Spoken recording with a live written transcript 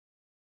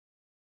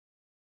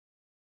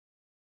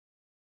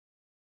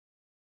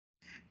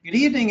Good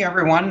evening,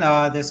 everyone.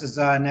 This is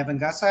Nevin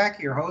Gusak,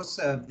 your host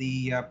of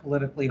the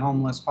Politically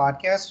Homeless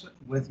podcast.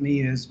 With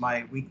me is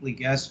my weekly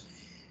guest,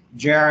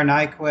 J.R.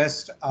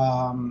 Nyquist.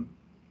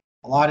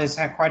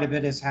 Quite a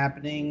bit is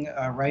happening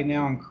right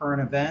now in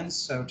current events.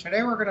 So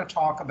today we're going to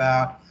talk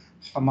about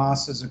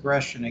Hamas's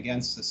aggression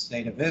against the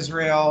state of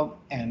Israel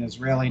and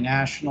Israeli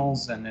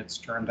nationals, and it's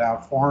turned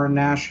out foreign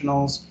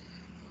nationals.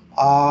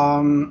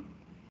 Um,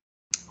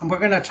 and we're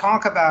going to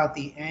talk about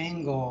the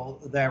angle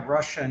that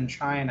Russia and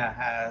China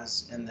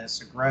has in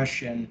this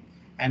aggression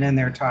and in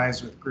their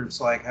ties with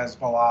groups like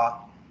Hezbollah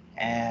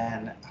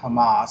and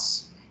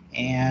Hamas.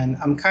 And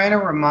I'm kind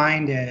of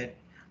reminded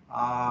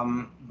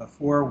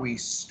before we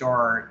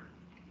start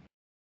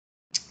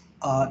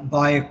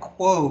by a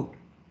quote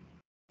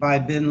by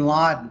bin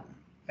Laden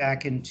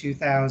back in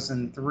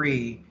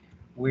 2003,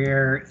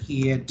 where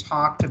he had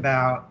talked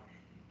about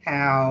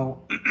how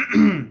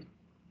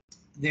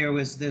there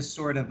was this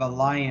sort of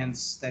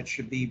alliance that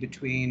should be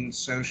between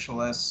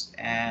socialists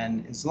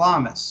and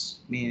Islamists.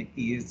 I mean,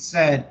 he had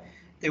said,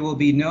 there will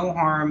be no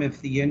harm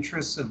if the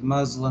interests of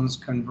Muslims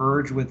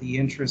converge with the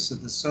interests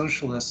of the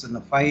socialists in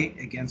the fight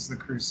against the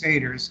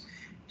Crusaders,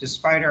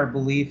 despite our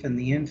belief in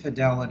the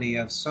infidelity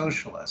of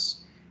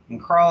socialists.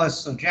 And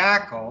Carlos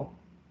Sojaco,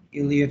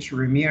 Ilyich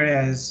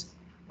Ramirez,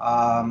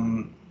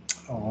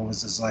 what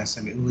was his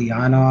last name?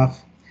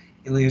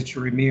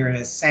 Ilyich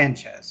Ramirez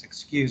Sanchez,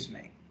 excuse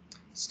me,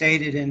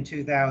 stated in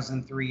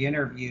 2003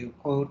 interview,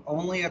 quote,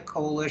 only a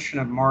coalition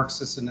of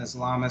Marxists and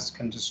Islamists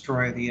can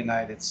destroy the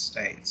United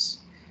States.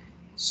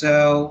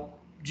 So,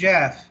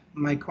 Jeff,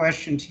 my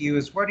question to you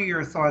is, what are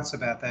your thoughts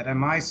about that?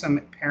 Am I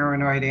some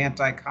paranoid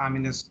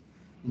anti-communist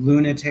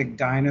lunatic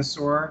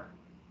dinosaur?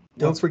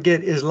 Don't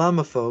forget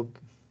Islamophobe.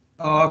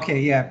 Oh, okay,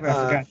 yeah, I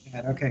forgot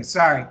that. Okay,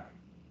 sorry.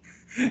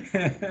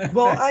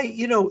 Well,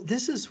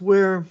 this is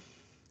where,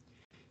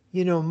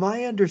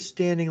 my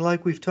understanding,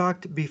 like we've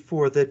talked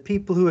before, that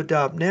people who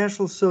adopt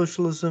National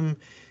Socialism,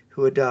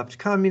 who adopt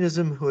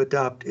communism, who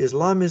adopt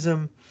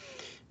Islamism,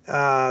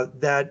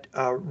 that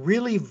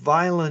really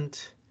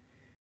violent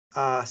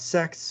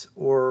sects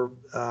or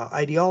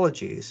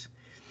ideologies,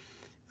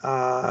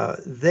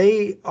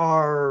 they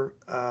are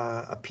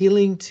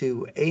appealing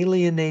to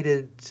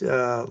alienated,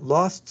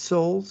 lost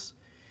souls.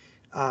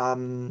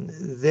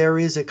 There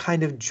is a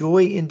kind of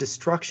joy in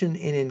destruction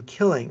and in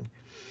killing.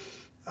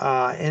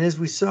 And as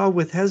we saw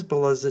with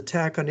Hezbollah's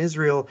attack on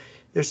Israel,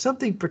 there's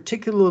something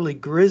particularly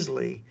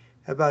grisly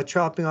about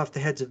chopping off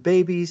the heads of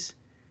babies.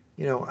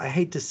 I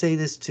hate to say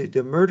this,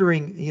 to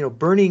murdering,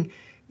 burning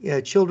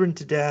children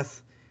to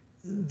death.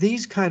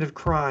 These kind of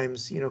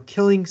crimes,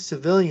 killing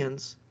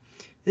civilians,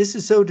 this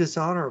is so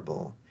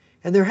dishonorable.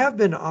 And there have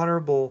been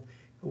honorable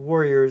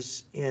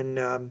warriors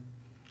in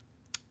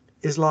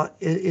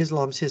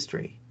Islam's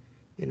history.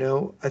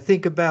 I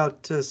think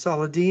about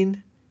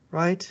Saladin,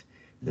 right?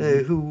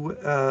 Who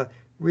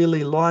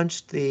really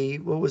launched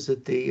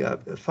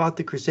fought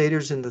the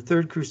Crusaders in the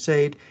Third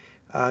Crusade.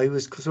 He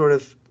was sort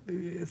of,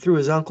 through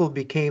his uncle,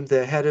 became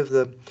the head of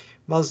the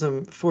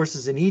Muslim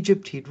forces in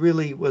Egypt. He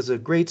really was a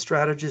great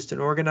strategist and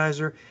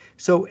organizer.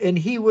 So, and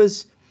he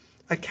was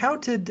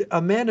accounted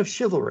a man of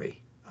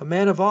chivalry, a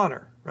man of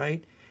honor,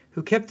 right?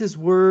 Who kept his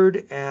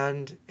word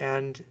and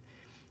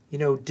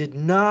did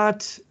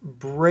not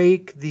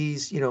break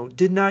these,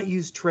 did not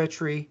use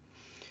treachery,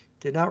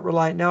 did not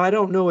rely. Now, I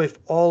don't know if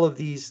all of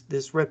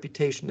this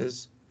reputation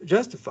is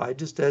justified,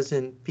 just as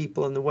in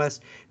people in the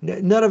West.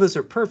 None of us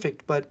are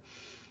perfect, but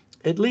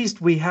at least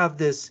we have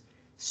this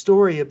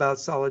story about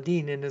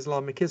Saladin in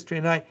Islamic history.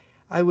 And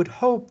I would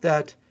hope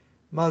that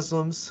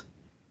Muslims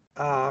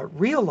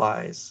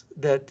realize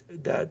that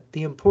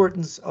the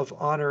importance of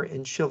honor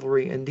and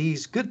chivalry and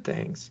these good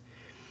things,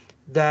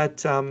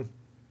 that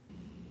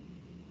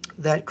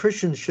that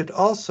Christians should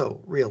also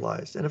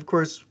realize. And of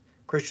course,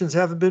 Christians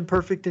haven't been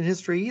perfect in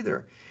history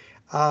either.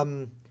 But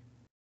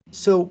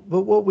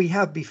what we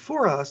have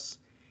before us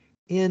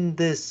in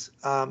this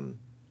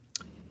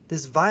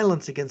this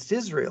violence against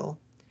Israel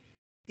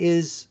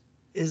is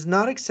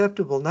not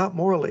acceptable, not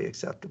morally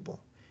acceptable.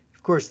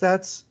 Of course,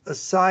 that's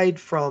aside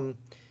from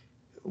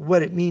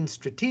what it means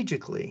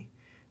strategically,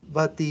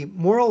 but the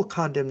moral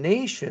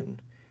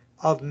condemnation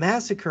of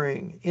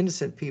massacring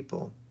innocent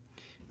people.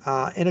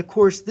 And of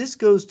course, this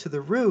goes to the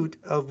root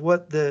of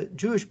what the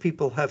Jewish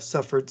people have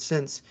suffered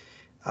since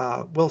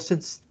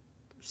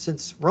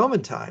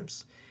Roman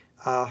times.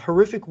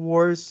 Horrific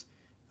wars,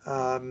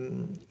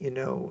 and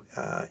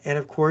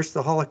of course,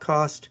 the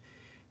Holocaust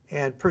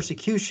and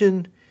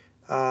persecution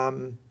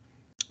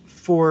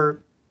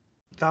for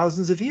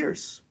thousands of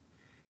years.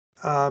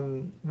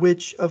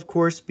 Which, of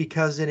course,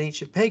 because in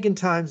ancient pagan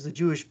times, the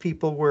Jewish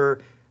people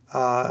were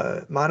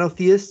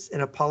monotheists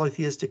in a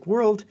polytheistic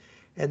world.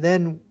 And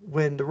then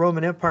when the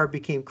Roman Empire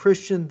became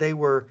Christian, they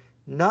were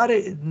not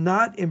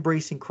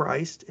embracing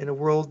Christ in a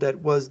world that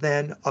was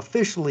then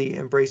officially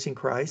embracing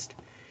Christ.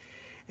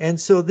 And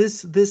so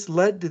this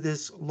led to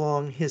this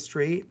long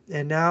history.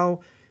 And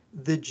now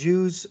the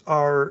Jews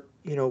are,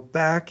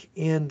 back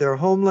in their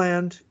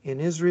homeland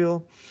in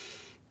Israel.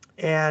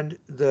 And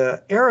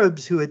the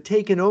Arabs who had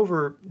taken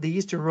over the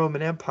Eastern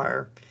Roman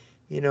Empire,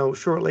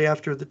 shortly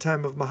after the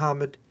time of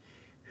Muhammad,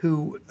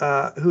 who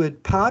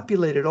had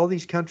populated all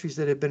these countries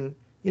that had been,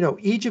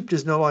 Egypt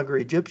is no longer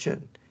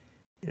Egyptian.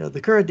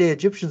 The current day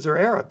Egyptians are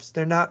Arabs.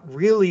 They're not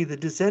really the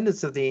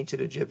descendants of the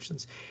ancient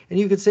Egyptians. And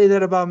you could say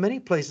that about many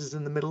places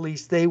in the Middle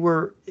East. They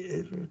were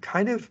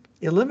kind of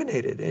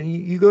eliminated. And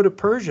you go to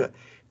Persia,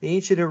 the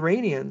ancient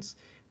Iranians,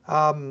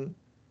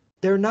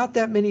 there are not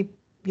that many,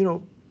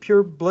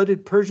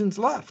 pure-blooded Persians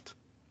left,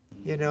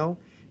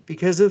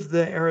 because of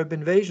the Arab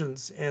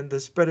invasions and the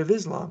spread of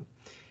Islam.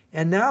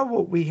 And now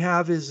what we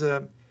have is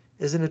an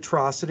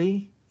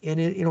atrocity.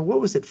 And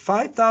what was it?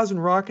 5,000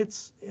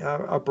 rockets,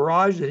 a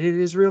barrage that hit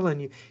Israel,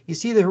 and you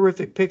see the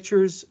horrific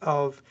pictures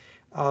of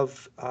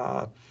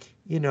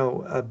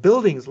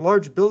buildings,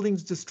 large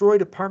buildings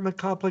destroyed, apartment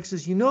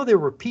complexes. There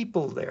were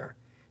people there.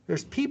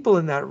 There's people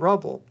in that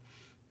rubble.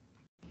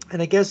 And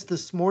I guess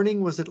this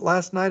morning, was it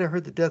last night? I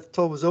heard the death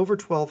toll was over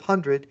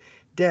 1,200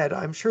 dead.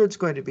 I'm sure it's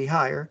going to be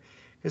higher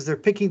because they're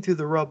picking through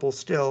the rubble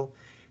still.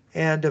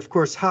 And of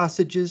course,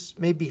 hostages,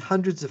 maybe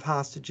hundreds of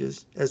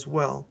hostages as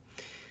well.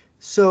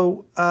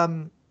 So,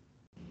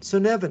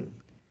 Nevin,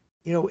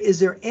 is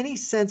there any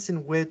sense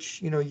in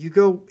which, you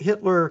go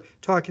Hitler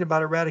talking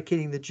about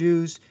eradicating the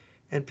Jews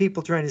and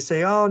people trying to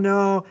say, oh,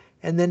 no,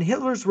 and then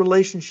Hitler's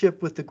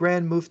relationship with the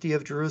Grand Mufti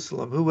of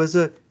Jerusalem, who was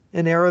an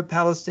Arab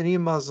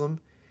Palestinian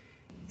Muslim,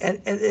 and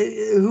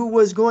who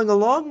was going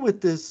along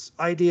with this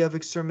idea of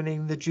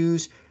exterminating the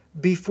Jews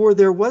before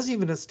there was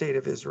even a state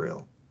of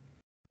Israel.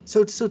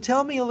 So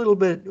tell me a little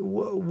bit,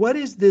 what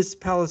is this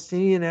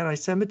Palestinian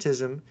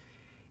anti-Semitism?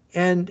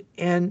 And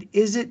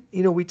is it,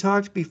 we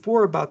talked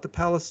before about the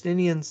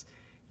Palestinians,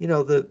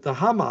 the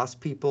Hamas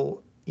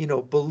people,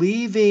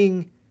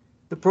 believing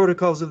the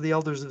protocols of the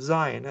Elders of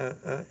Zion,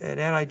 an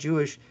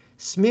anti-Jewish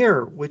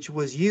smear, which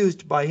was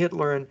used by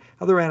Hitler and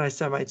other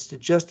anti-Semites to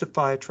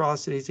justify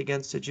atrocities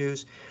against the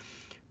Jews.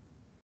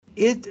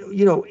 Is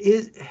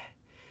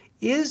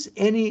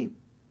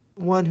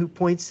anyone who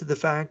points to the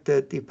fact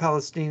that the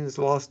Palestinians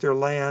lost their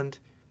land,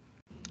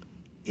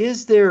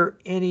 is there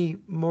any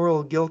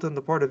moral guilt on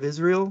the part of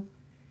Israel?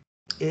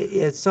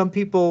 As some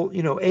people,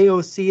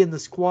 AOC and the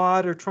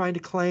Squad are trying to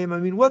claim. I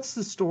mean, what's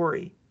the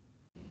story?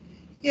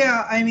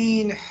 Yeah,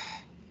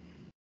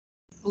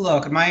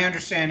 look, my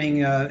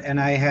understanding, and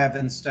I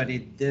haven't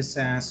studied this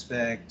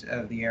aspect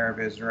of the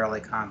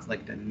Arab-Israeli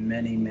conflict in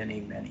many, many,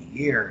 many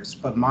years,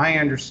 but my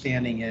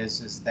understanding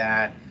is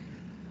that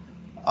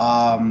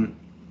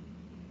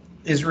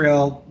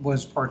Israel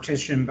was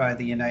partitioned by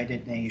the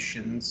United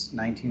Nations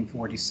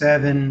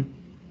 1947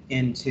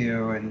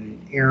 into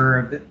an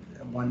Arab,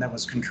 one that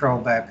was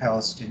controlled by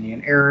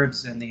Palestinian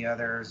Arabs and the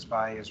others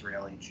by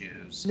Israeli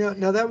Jews.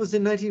 Now that was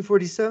in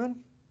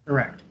 1947?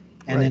 Correct.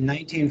 And right. In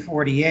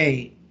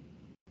 1948,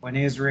 when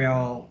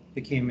Israel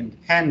became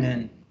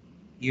independent,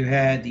 you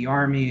had the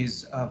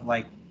armies of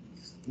at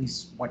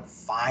least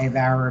 5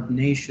 Arab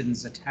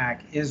nations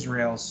attack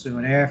Israel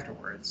soon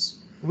afterwards.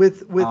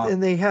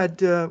 And they had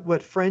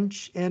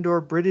French and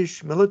or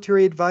British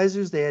military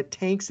advisors. They had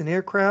tanks and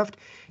aircraft.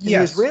 And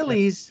yes,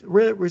 the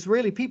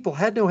Israeli people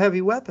had no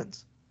heavy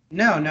weapons.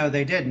 No,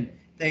 they didn't.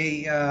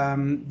 They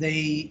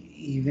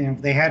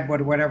had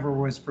whatever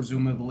was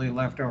presumably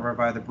left over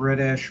by the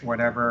British,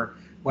 whatever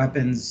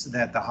weapons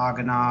that the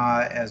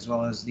Haganah as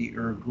well as the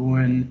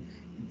Irgun,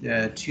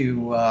 the two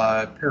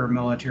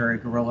paramilitary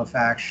guerrilla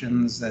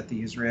factions that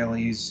the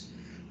Israelis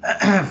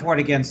fought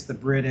against the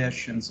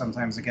British and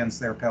sometimes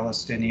against their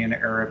Palestinian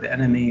Arab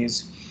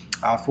enemies,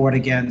 fought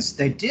against.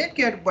 They did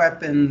get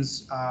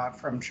weapons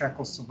from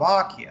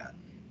Czechoslovakia,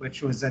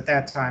 which was at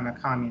that time a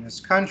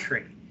communist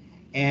country,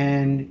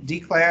 and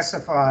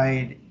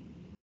declassified.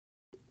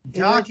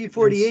 In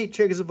 1948,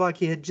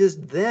 Czechoslovakia had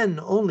just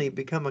then only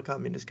become a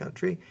communist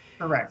country.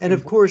 Correct. And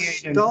of course,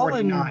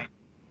 Stalin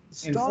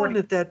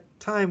at that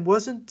time,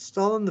 wasn't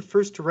Stalin the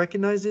first to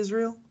recognize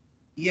Israel?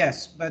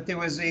 Yes, but there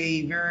was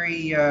a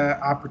very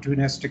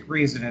opportunistic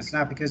reason. It's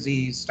not because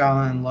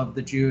Stalin loved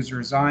the Jews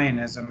or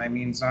Zionism.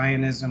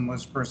 Zionism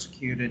was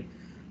persecuted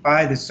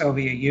by the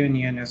Soviet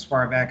Union as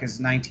far back as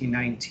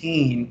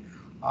 1919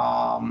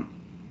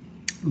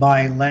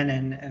 by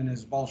Lenin and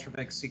his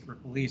Bolshevik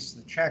secret police,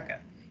 the Cheka.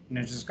 And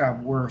it just got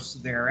worse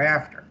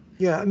thereafter.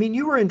 Yeah,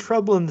 you were in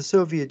trouble in the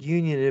Soviet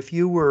Union if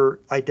you were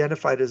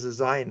identified as a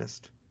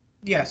Zionist.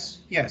 Yes.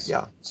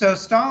 Yeah. So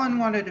Stalin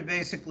wanted to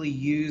basically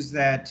use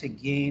that to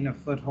gain a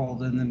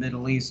foothold in the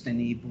Middle East,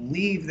 and he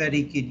believed that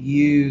he could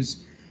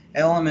use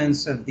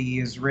elements of the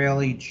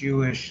Israeli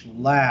Jewish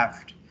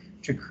left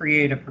to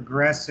create a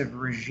progressive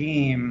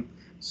regime,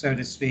 so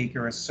to speak,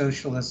 or a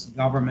socialist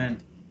government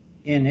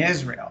in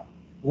Israel.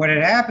 What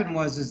had happened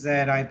was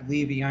that I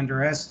believe he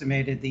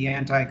underestimated the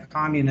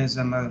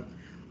anti-communism of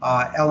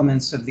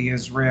elements of the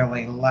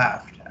Israeli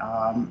left.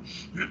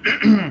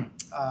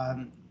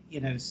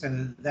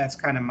 So that's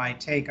kind of my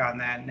take on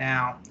that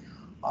now.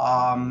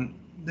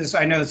 this,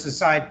 I know it's a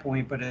side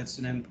point, but it's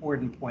an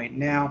important point.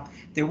 Now,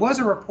 there was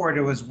a report,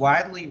 it was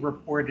widely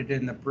reported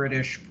in the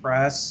British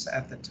press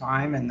at the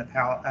time and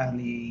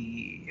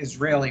the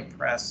Israeli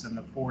press in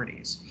the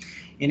 40s.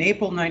 In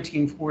April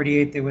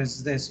 1948, there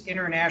was this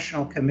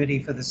International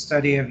Committee for the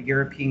Study of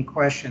European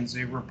Questions.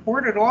 It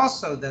reported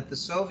also that the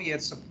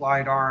Soviets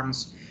supplied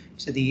arms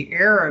to the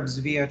Arabs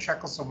via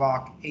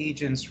Czechoslovak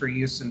agents for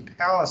use in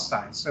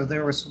Palestine. So they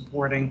were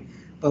supporting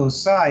both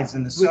sides,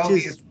 and the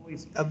Soviets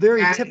is a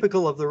very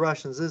typical of the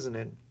Russians, isn't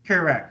it?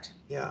 Correct.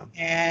 Yeah.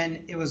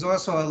 And it was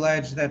also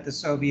alleged that the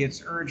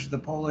Soviets urged the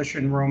Polish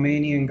and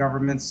Romanian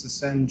governments to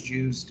send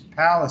Jews to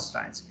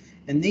Palestine.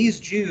 And these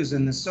Jews,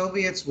 and the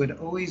Soviets would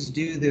always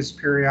do this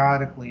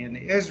periodically in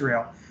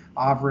Israel.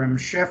 Avram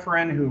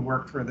Shifrin, who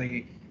worked for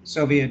the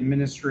Soviet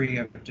Ministry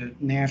of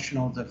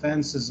National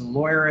Defense as a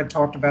lawyer, had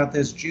talked about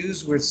this.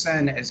 Jews were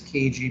sent as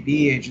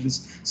KGB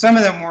agents. Some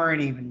of them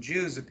weren't even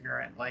Jews,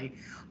 apparently,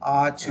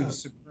 to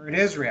subvert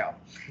Israel.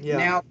 Yeah.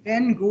 Now,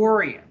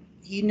 Ben-Gurion,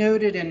 he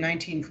noted in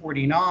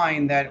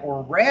 1949 that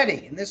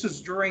already, and this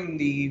was during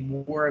the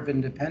War of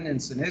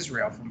Independence in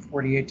Israel from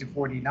 48 to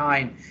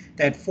 49,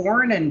 that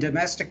foreign and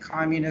domestic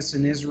communists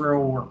in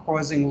Israel were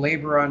causing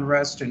labor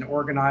unrest and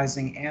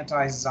organizing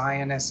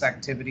anti-Zionist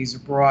activities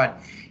abroad.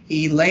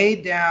 He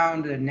laid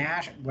down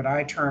what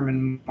I term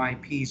in my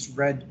piece,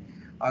 Red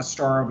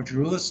Star of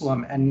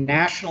Jerusalem, a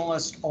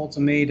nationalist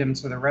ultimatum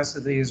to the rest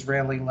of the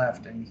Israeli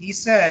left. And he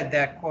said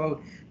that,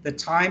 quote, the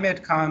time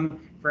had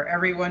come for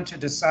everyone to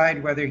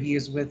decide whether he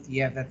is with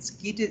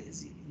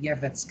Yevitskaya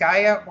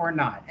or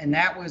not. And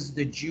that was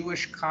the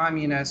Jewish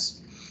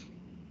Communist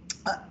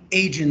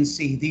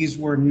Agency. These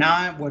were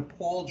not what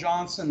Paul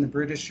Johnson, the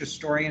British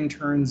historian,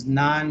 terms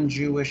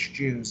non-Jewish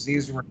Jews.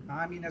 These were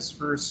communists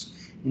first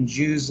and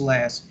Jews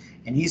last.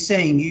 And he's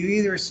saying you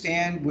either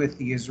stand with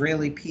the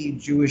Israeli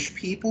Jewish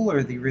people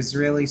or the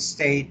Israeli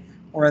state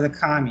or the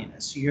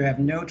communists. You have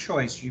no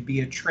choice. You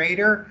be a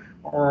traitor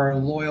or a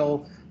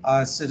loyal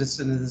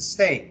citizen of the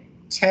state.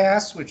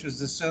 TASS, which was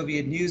the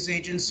Soviet news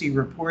agency,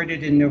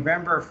 reported in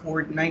November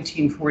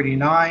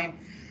 1949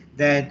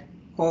 that,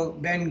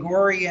 quote,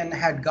 Ben-Gurion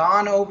had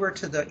gone over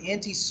to the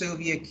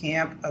anti-Soviet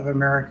camp of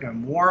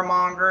American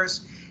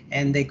warmongers,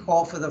 and they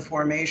called for the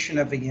formation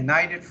of a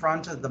united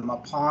front of the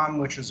Mapam,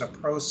 which was a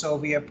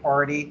pro-Soviet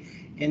party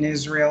in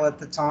Israel at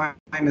the time,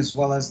 as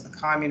well as the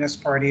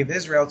Communist Party of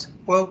Israel, to,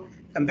 quote,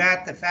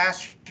 combat the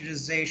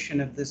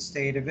fascistization of the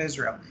state of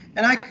Israel.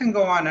 And I can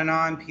go on and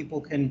on.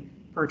 People can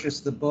purchase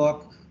the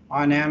book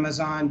on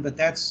Amazon, but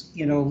that's,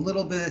 a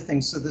little bit of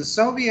things. So the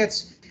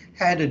Soviets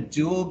had a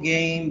dual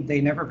game.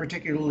 They never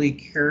particularly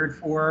cared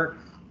for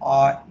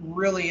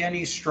really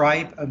any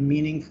stripe of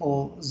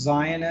meaningful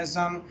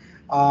Zionism.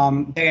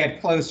 They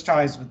had close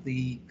ties with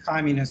the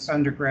communist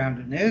underground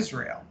in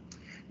Israel.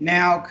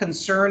 Now,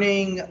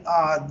 concerning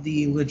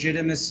the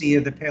legitimacy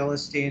of the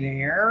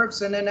Palestinian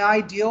Arabs, in an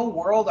ideal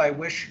world, I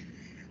wish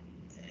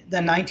the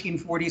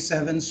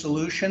 1947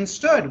 solution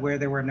stood, where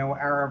there were no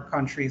Arab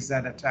countries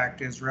that attacked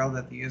Israel,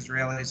 that the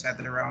Israelis had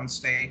their own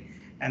state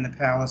and the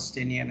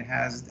Palestinian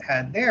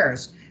had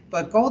theirs.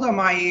 But Golda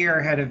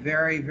Meir had a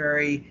very,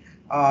 very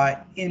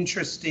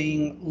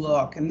interesting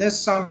look, and this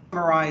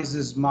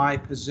summarizes my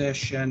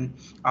position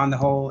on the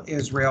whole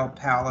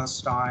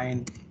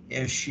Israel-Palestine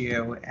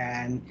issue.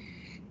 And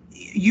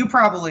you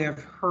probably have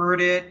heard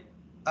it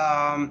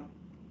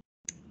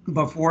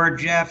before,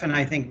 Jeff, and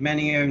I think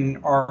many in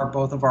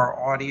both of our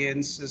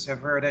audiences have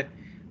heard it.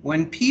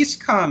 When peace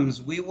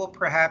comes, we will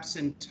perhaps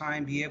in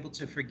time be able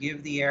to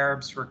forgive the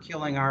Arabs for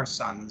killing our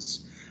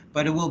sons,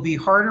 but it will be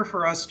harder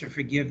for us to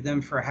forgive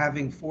them for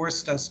having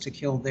forced us to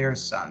kill their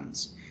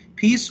sons.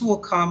 Peace will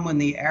come when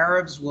the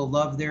Arabs will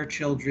love their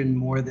children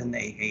more than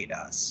they hate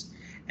us.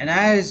 And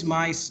that is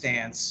my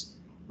stance.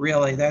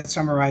 Really, that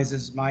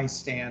summarizes my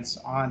stance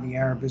on the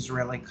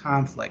Arab-Israeli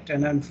conflict.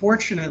 And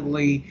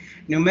unfortunately,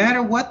 no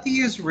matter what the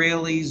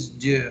Israelis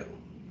do,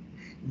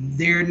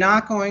 they're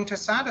not going to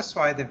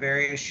satisfy the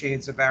various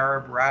shades of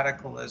Arab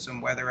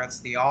radicalism, whether it's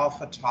the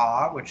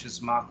Al-Fatah, which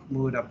is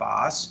Mahmoud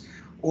Abbas,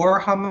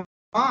 or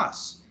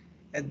Hamas.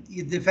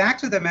 The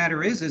fact of the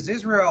matter is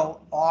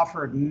Israel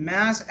offered and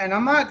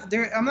I'm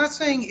not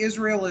saying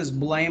Israel is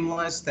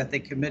blameless, that they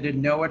committed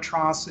no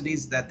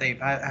atrocities, that they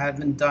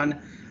haven't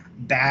done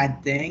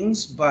bad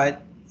things,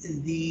 but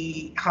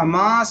the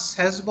Hamas,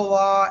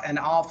 Hezbollah, and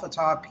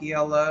Al-Fatah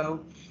PLO,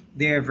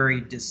 they are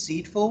very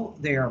deceitful.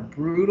 They are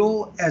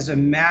brutal as a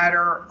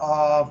matter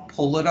of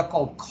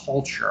political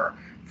culture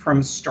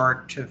from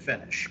start to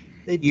finish.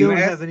 They don't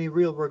have any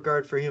real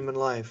regard for human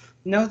life.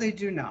 No, they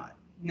do not.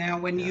 Now,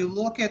 when you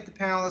look at the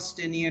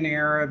Palestinian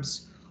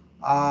Arabs,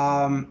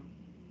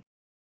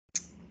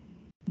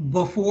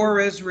 before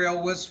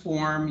Israel was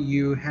formed,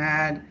 you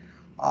had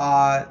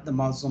the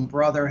Muslim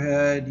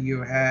Brotherhood,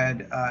 you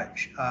had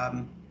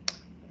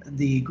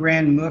the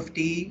Grand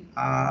Mufti,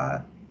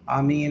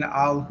 Amin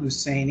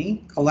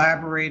al-Husseini,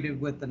 collaborated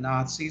with the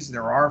Nazis.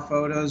 There are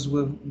photos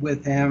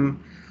with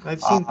him.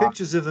 I've seen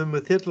pictures of him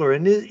with Hitler.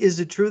 And is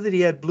it true that he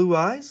had blue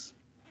eyes?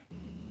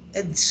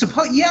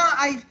 Yeah,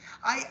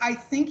 I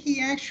think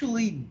he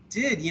actually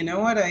did. You know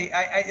what?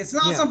 It's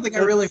not Yeah, something I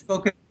really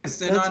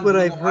focused in that's on what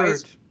Blue I've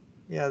Eyes, heard.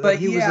 Yeah, that but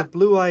he was yeah, a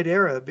blue-eyed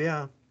Arab.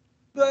 Yeah.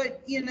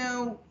 but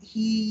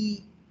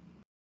he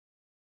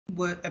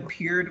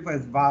appeared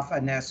with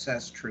Waffen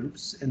SS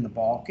troops in the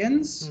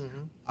Balkans.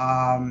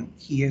 Hmm.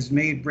 He has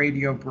made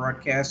radio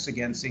broadcasts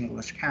against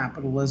English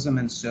capitalism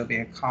and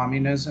Soviet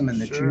communism and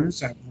the Sure.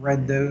 Jews. I've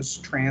read Yeah. those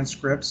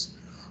transcripts.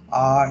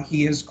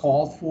 He has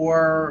called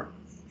for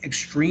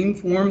extreme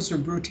forms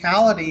of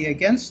brutality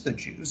against the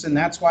Jews, and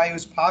that's why he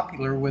was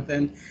popular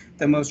within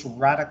the most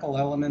radical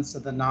elements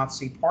of the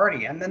Nazi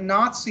Party. And the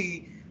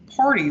Nazi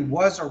Party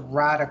was a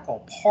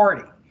radical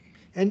party.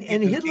 You And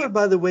know, Hitler,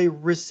 by the way,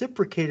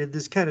 reciprocated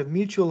this kind of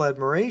mutual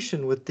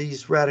admiration with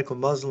these radical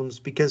Muslims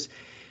because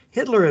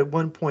Hitler at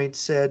one point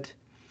said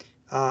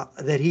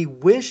that he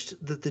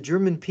wished that the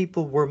German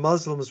people were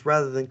Muslims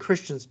rather than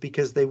Christians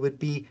because they would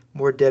be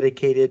more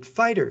dedicated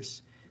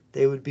fighters.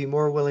 They would be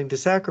more willing to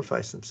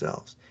sacrifice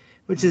themselves,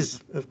 which is,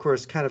 of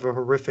course, kind of a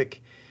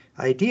horrific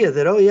idea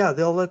that, oh, yeah,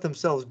 they'll let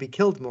themselves be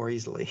killed more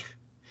easily.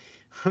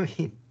 I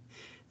mean,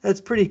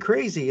 that's pretty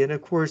crazy. And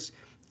of course,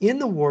 in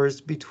the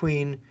wars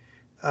between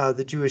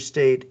the Jewish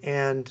state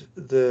and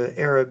the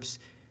Arabs,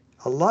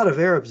 a lot of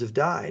Arabs have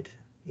died,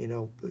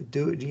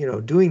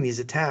 doing these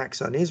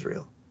attacks on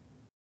Israel.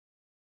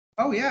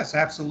 Oh, yes,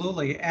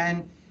 absolutely.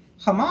 And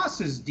Hamas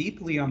is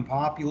deeply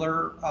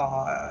unpopular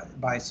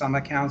by some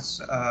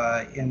accounts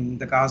in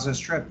the Gaza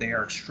Strip. They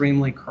are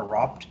extremely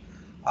corrupt.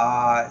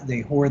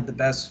 They hoard the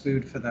best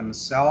food for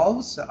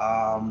themselves.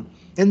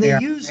 And They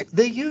are,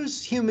 they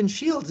use human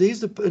shields. They use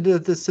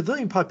the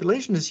civilian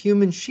population as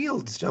human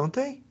shields, don't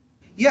they?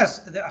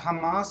 yes,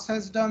 Hamas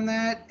has done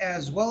that,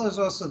 as well as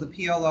also the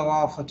PLO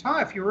Al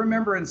Fatah. If you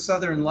remember in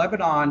southern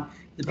Lebanon,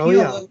 the Oh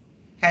yeah. PLO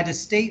had a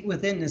state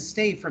within a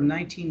state from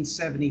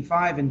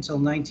 1975 until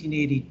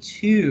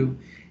 1982,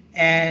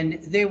 and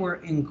they were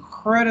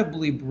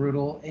incredibly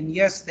brutal. And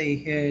yes, they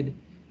hid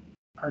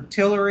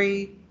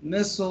artillery,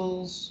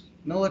 missiles,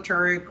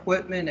 military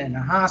equipment, and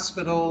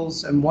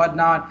hospitals and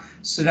whatnot.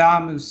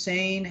 Saddam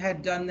Hussein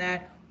had done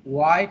that.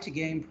 Why? To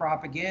gain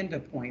propaganda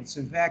points.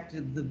 In fact,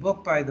 the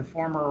book by the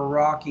former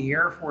Iraqi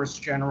Air Force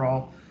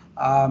General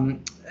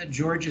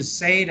George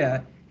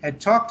Sada had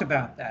talked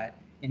about that.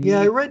 And Yeah,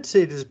 I he, read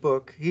Said's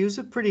book. He was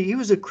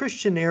a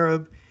Christian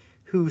Arab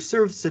who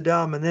served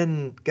Saddam and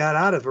then got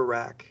out of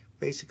Iraq,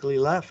 basically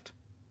left.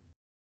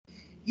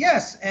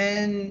 yes,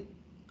 and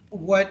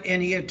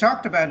he had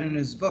talked about in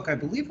his book, I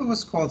believe it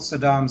was called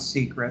Saddam's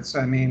Secrets.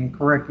 I mean,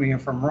 correct me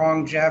if I'm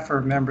wrong, Jeff,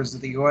 or members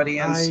of the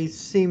audience. I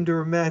seem to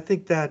remember. I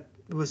think that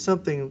was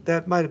something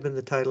that might have been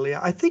the title. Yeah,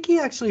 I think he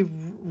actually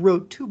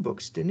wrote two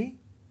books, didn't he?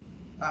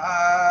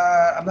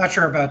 I'm not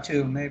sure about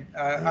two. Maybe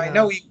I Yeah,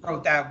 know he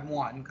wrote that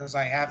one because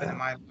I have it in yeah.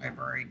 my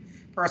library,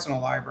 personal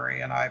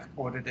library, and I've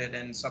quoted it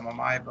in some of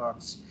my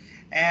books.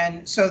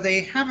 And so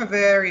they have a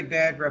very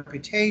bad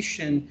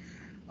reputation.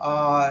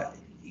 Uh,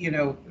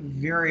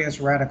 various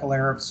radical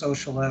Arab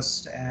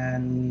socialists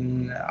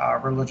and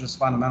religious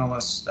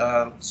fundamentalist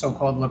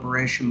so-called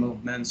liberation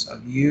movements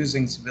of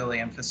using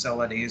civilian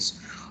facilities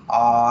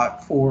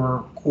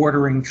for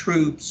quartering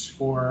troops,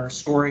 for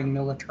storing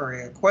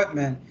military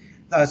equipment,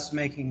 thus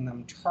making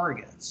them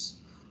targets.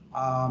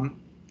 Um,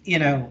 you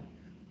know,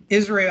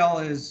 Israel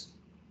is,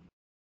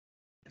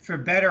 for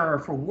better or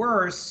for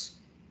worse,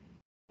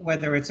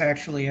 whether it's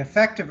actually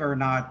effective or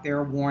not,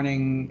 they're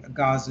warning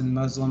Gazan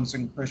Muslims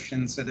and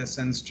Christian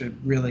citizens to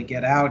really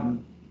get out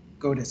and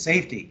go to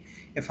safety.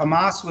 If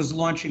Hamas was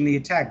launching the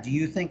attack, do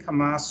you think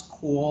Hamas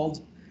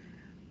called,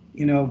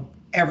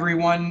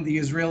 everyone, the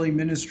Israeli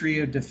Ministry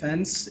of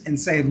Defense, and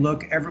say,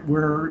 look,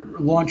 we're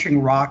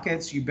launching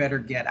rockets, you better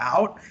get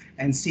out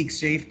and seek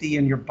safety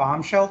in your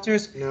bomb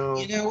shelters?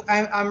 No.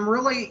 I'm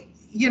really,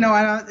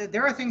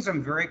 there are things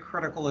I'm very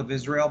critical of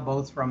Israel,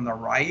 both from the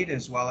right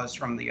as well as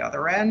from the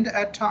other end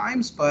at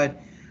times, but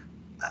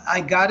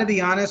I got to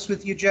be honest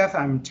with you, Jeff.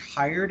 I'm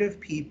tired of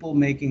people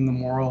making the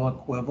moral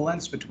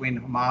equivalence between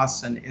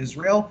Hamas and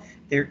Israel.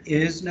 There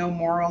is no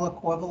moral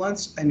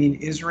equivalence. I mean,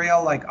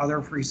 Israel, like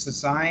other free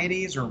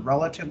societies or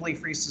relatively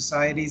free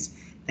societies,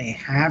 they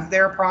have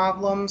their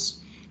problems.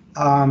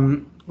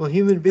 Um, Well,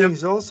 human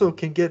beings also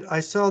can get.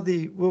 I saw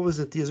what was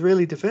it? The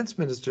Israeli defense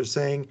minister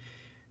saying,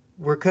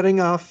 "We're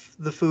cutting off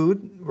the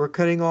food. We're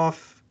cutting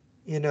off,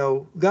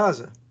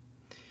 Gaza."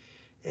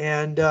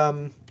 And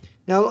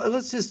now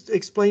let's just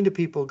explain to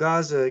people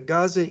Gaza.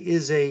 Gaza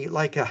is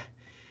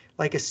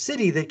like a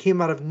city that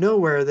came out of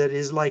nowhere that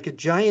is like a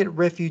giant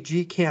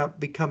refugee camp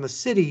become a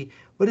city.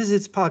 What is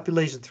its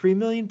population? 3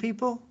 million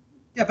people?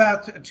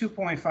 about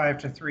 2.5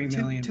 to 3 2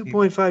 million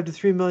people. 2.5 to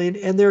 3 million,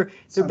 and they're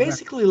Sounds right.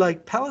 basically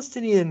like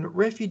Palestinian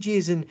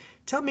refugees. And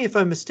tell me if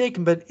I'm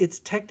mistaken, but it's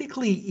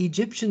technically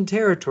Egyptian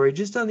territory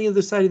just on the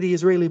other side of the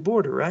Israeli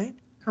border, right?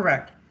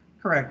 Correct.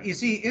 Correct. You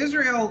see,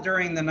 Israel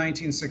during the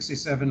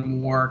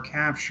 1967 war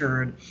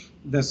captured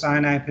the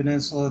Sinai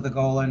Peninsula, the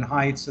Golan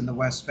Heights, and the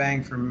West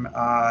Bank from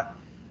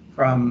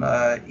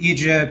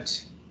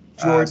Egypt,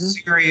 Jordan.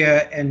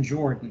 Syria, and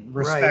Jordan,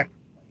 Right. respectively.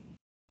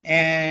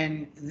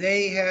 And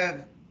they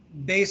have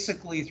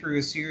basically, through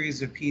a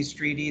series of peace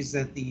treaties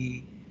that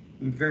the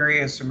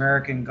various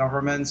American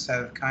governments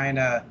have kind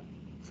of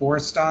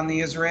forced on the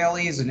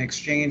Israelis in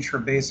exchange for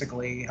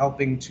basically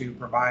helping to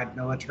provide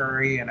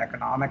military and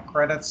economic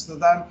credits to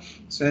them.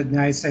 So the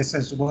United States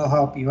says, we'll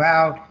help you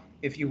out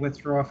if you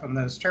withdraw from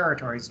those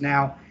territories.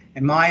 Now,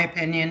 in my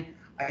opinion,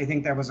 I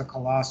think that was a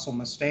colossal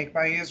mistake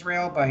by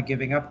Israel by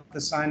giving up the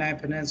Sinai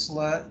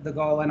Peninsula, the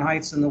Golan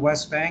Heights, and the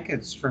West Bank.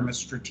 It's from a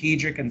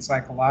strategic and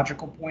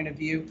psychological point of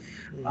view.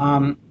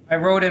 I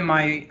wrote in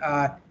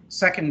my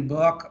second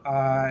book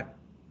a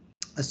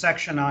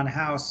section on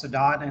how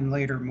Sadat and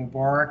later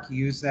Mubarak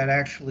used that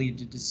actually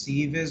to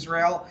deceive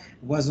Israel.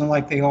 It wasn't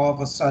like they all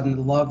of a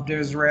sudden loved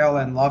Israel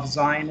and loved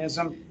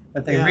Zionism,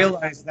 but they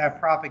realized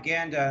that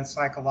propaganda and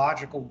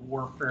psychological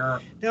warfare.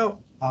 Now,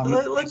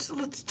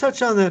 let's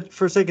touch on that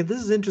for a second.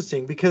 This is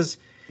interesting because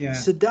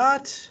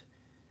Sadat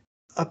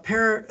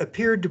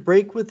appeared to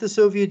break with the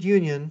Soviet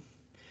Union,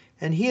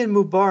 and he and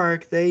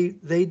Mubarak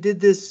they did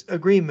this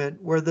agreement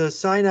where the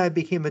Sinai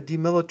became a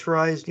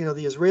demilitarized. You know,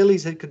 the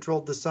Israelis had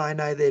controlled the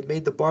Sinai. They had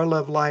made the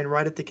Bar-Lev line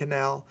right at the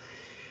canal,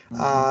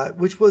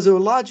 which was a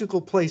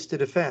logical place to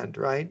defend.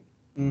 Right?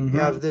 You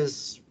have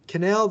this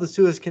canal, the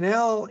Suez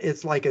Canal.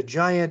 It's like a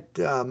giant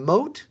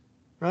moat,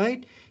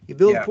 right? You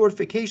build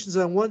fortifications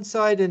on one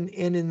side, and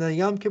in the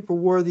Yom Kippur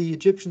War, the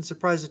Egyptian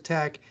surprise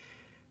attack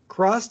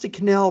crossed the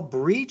canal,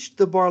 breached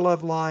the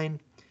Bar-Lev line.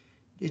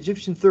 The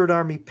Egyptian Third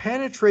Army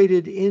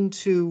penetrated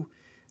into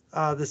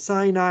the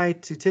Sinai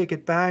to take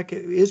it back.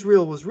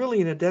 Israel was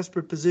really in a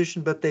desperate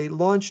position, but the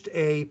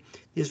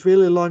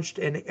Israeli launched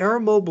an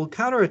air-mobile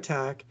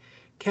counterattack,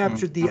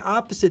 captured the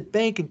opposite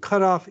bank, and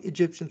cut off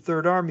Egyptian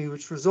Third Army,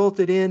 which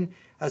resulted in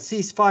a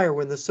ceasefire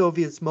when the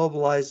Soviets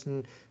mobilized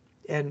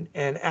and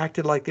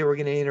acted like they were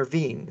going to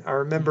intervene. I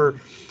remember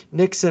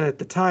Nixon at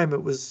the time,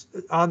 it was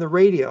on the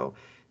radio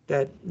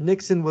that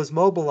Nixon was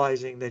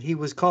mobilizing, that he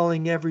was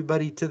calling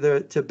everybody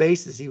to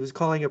bases. He was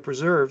calling it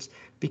preserves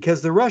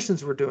because the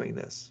Russians were doing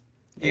this.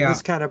 And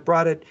this kind of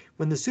brought it,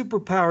 when the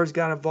superpowers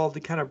got involved,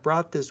 it kind of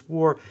brought this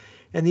war.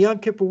 And the Yom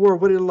Kippur War,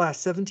 what did it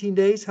last, 17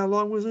 days? How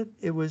long was it?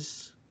 It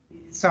was...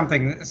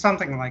 Something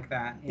like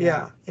that.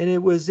 Yeah, and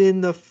it was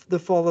in the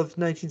fall of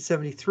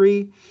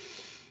 1973,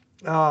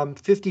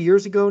 50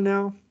 years ago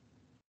now.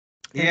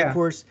 And of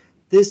course,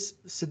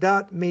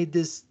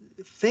 Sadat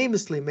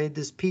famously made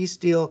this peace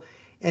deal.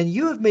 And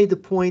you have made the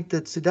point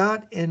that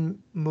Sadat and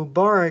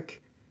Mubarak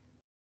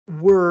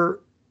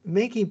were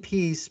making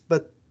peace,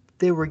 but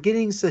they were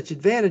getting such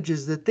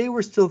advantages that they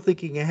were still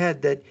thinking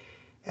ahead, that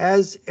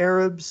as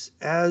Arabs,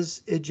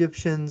 as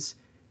Egyptians,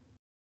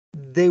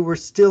 they were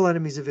still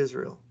enemies of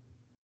Israel.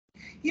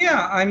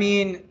 Yeah, I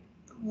mean,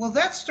 well,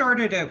 that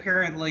started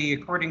apparently,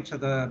 according to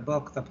the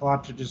book, The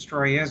Plot to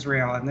Destroy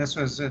Israel, and this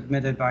was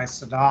admitted by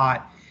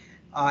Sadat.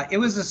 It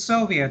was the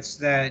Soviets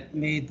that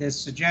made this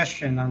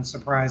suggestion,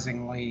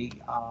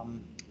 unsurprisingly,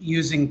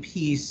 using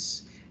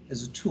peace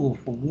as a tool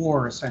for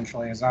war,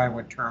 essentially, as I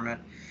would term it.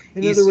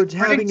 In other words,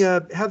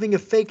 having a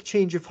fake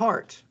change of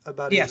heart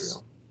about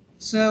Israel.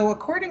 So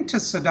according to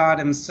Sadat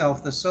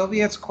himself, the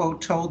Soviets,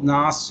 quote, told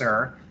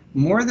Nasser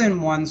more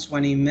than once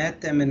when he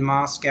met them in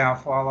Moscow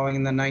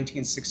following the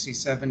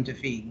 1967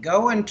 defeat,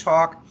 go and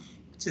talk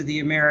to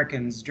the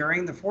Americans.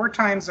 During the 4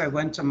 times I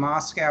went to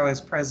Moscow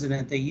as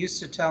president, they used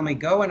to tell me,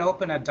 go and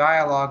open a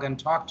dialogue and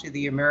talk to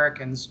the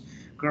Americans.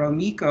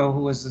 Gromyko,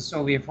 who was the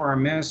Soviet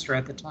foreign minister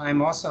at the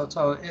time, also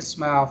told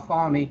Ismail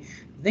Fahmy,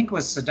 I think it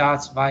was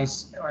Sadat's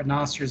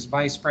Nasser's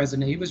vice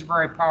president. He was a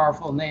very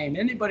powerful name.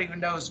 Anybody who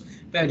knows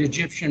about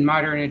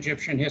modern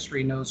Egyptian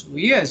history knows who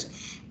he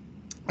is.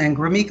 And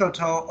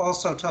Gromyko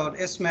also told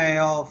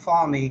Ismail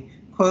Fahmy,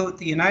 quote,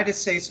 the United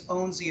States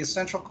owns the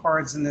essential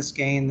cards in this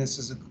game. This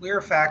is a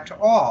clear fact to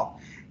all.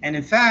 And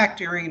in fact,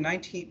 during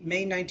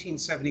May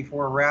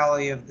 1974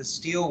 rally of the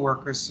steel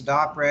workers,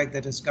 Sadat bragged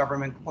that his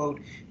government,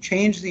 quote,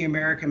 changed the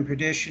American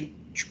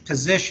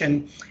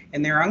position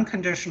in their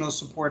unconditional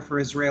support for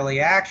Israeli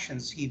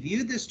actions. He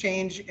viewed this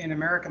change in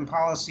American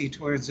policy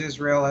towards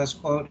Israel as,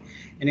 quote,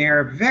 an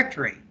Arab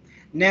victory.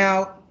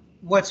 Now,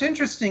 what's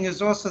interesting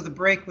is also the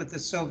break with the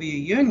Soviet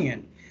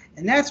Union.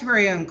 And that's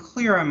very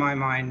unclear in my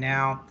mind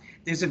now.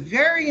 There's a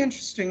very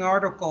interesting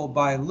article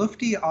by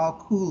Lufti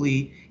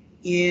al-Kuli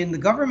in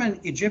the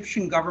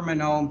Egyptian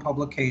government-owned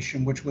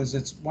publication, which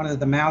was one of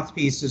the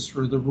mouthpieces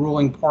for the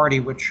ruling party,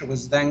 which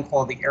was then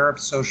called the Arab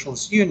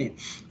Socialist Union.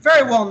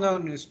 Very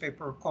well-known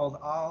newspaper called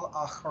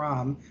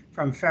Al-Ahram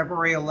from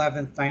February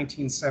 11th,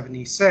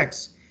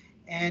 1976.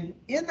 And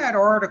in that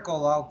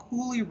article,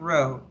 al-Kuli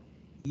wrote,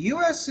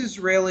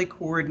 U.S.-Israeli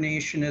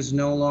coordination is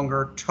no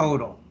longer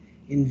total.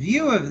 In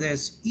view of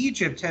this,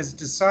 Egypt has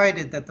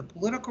decided that the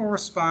political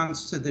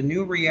response to the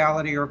new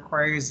reality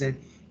requires that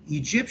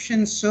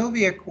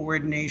Egyptian-Soviet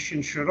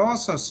coordination should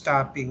also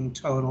stop being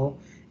total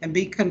and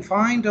be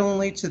confined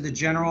only to the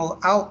general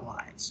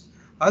outlines.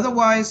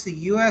 Otherwise,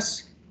 the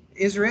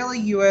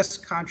Israeli-U.S.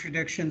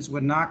 contradictions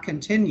would not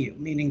continue,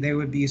 meaning they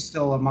would be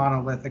still a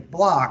monolithic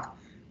bloc,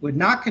 would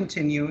not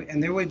continue,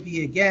 and there would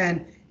be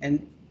again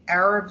an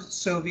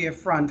Arab-Soviet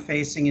front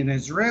facing an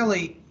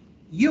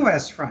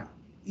Israeli-U.S. front.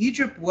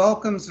 Egypt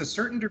welcomes a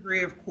certain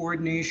degree of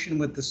coordination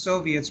with the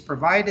Soviets,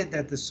 provided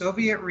that the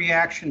Soviet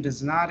reaction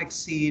does not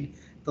exceed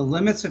the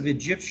limits of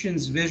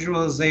Egyptians'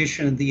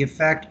 visualization of the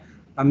effect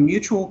of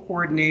mutual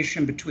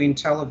coordination between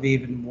Tel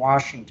Aviv and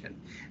Washington.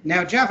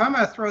 Now, Jeff, I'm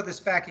going to throw this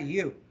back at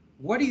you.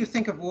 What do you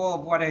think of all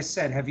of what I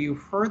said? Have you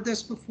heard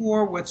this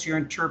before? What's your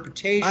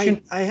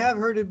interpretation? I have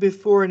heard it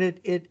before, and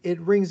it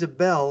rings a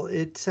bell.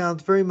 It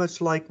sounds very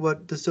much like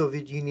what the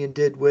Soviet Union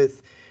did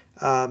with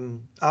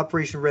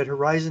Operation Red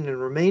Horizon in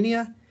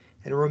Romania.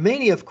 And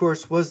Romania, of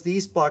course, was the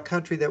East Bloc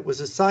country that was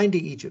assigned to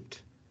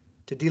Egypt,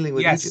 to dealing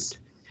with Yes. Egypt.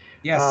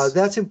 Yes.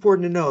 That's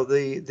important to know.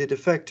 The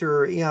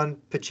defector Ion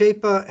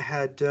Pacepa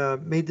had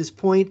made this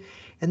point.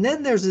 And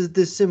then there's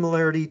this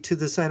similarity to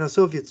the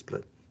Sino-Soviet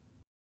split.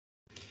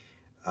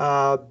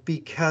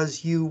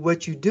 Because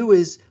what you do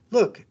is,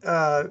 look,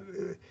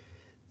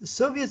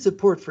 Soviet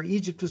support for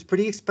Egypt was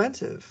pretty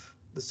expensive.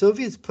 The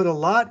Soviets put a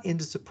lot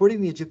into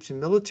supporting the Egyptian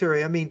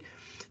military. I mean,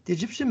 the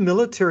Egyptian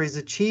military's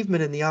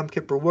achievement in the Yom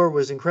Kippur War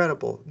was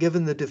incredible.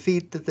 Given the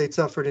defeat that they'd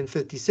suffered in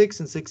 56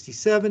 and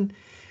 67,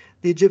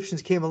 the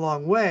Egyptians came a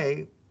long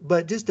way.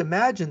 But just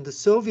imagine the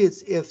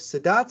Soviets, if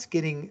Sadat's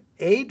getting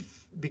aid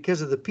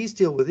because of the peace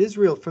deal with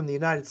Israel from the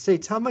United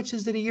States, how much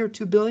is it a year?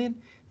 2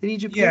 billion that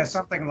Egypt Yeah, gets?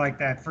 something like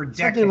that for decades.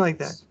 Something like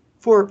that.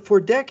 For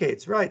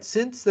decades, right?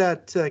 Since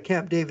that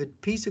Camp David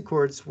peace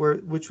accords,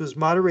 which was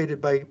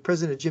moderated by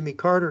President Jimmy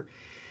Carter,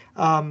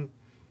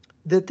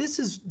 that this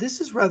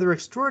is rather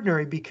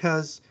extraordinary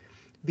because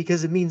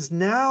it means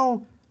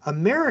now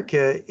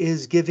America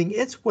is giving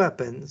its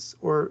weapons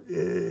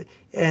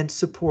and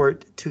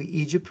support to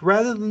Egypt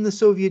rather than the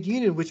Soviet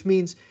Union, which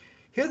means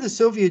here the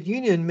Soviet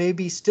Union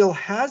maybe still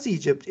has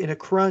Egypt in a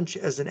crunch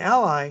as an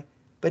ally,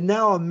 but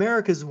now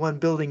America's the one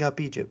building up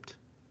Egypt.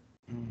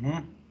 Mm-hmm.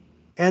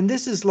 And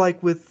this is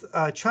like with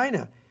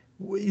China,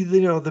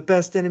 the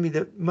best enemy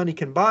that money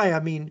can buy. I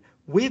mean,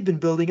 we've been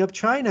building up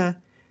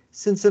China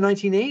since the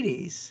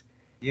 1980s.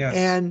 Yes.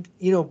 And,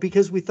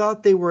 because we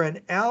thought they were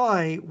an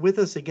ally with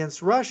us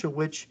against Russia,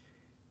 which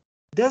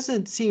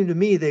doesn't seem to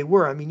me they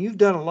were. I mean, you've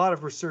done a lot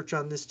of research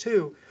on this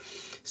too.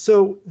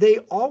 So they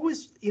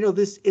always,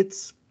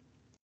 it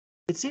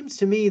seems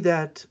to me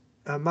that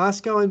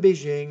Moscow and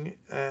Beijing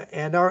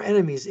and our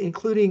enemies,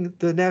 including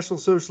the National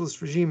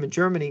Socialist regime in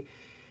Germany,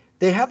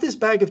 they have this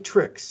bag of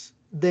tricks.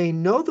 They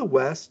know the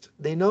West.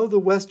 They know the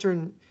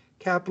Western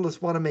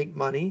capitalists want to make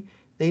money.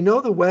 They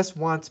know the West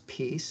wants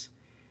peace.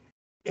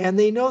 And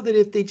they know that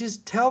if they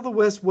just tell the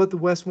West what the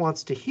West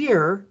wants to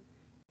hear,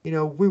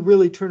 we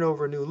really turn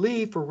over a new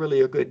leaf. We're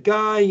really a good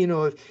guy.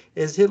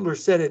 As Hitler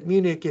said at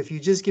Munich, if you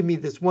just give me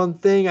this one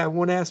thing, I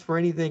won't ask for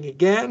anything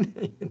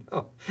again,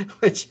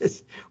 which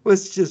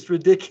was just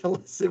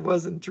ridiculous. It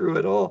wasn't true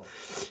at all.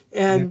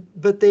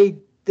 But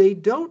they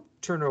don't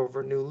turn over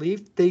a new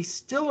leaf. They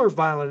still are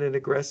violent and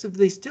aggressive.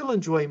 They still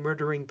enjoy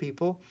murdering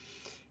people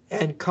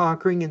and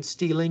conquering and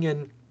stealing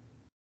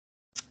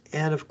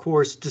and of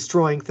course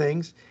destroying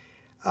things.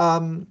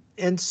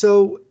 And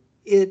so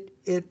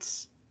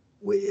it's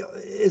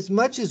as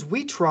much as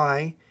we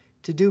try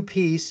to do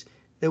peace,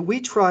 that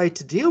we try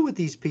to deal with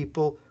these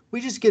people,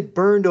 we just get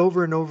burned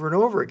over and over and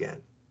over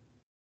again.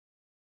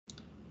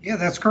 Yeah,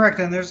 that's correct.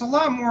 And there's a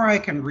lot more I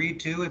can read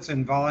too. It's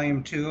in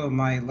volume 2 of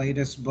my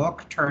latest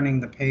book, Turning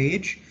the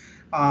Page.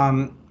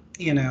 And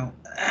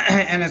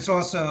it's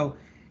also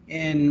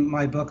in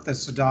my book, The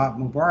Sadat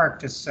Mubarak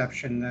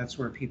Deception. That's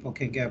where people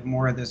can get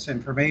more of this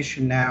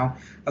information now.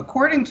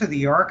 According to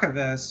the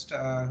archivist,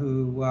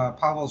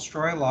 Pavel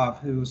Stroilov,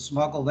 who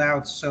smuggled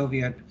out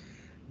Soviet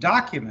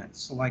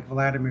documents like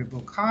Vladimir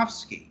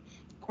Bukovsky,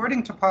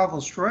 according to Pavel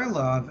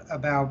Stroilov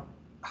about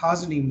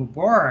Hosni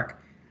Mubarak,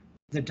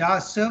 the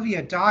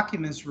Soviet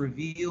documents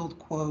revealed,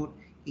 quote,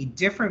 a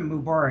different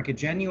Mubarak, a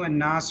genuine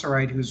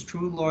Nasserite whose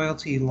true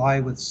loyalty lie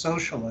with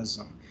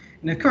socialism.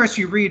 And of course,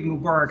 you read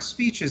Mubarak's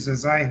speeches,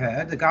 as I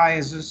had. The guy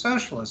is a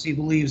socialist. He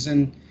believes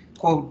in,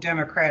 quote,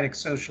 democratic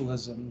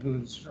socialism,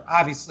 who's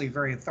obviously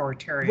very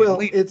authoritarian. Well,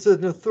 it's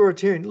an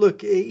authoritarian.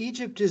 Look,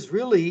 Egypt is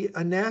really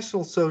a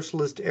national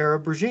socialist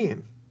Arab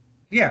regime.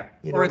 Yeah,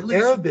 or at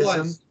least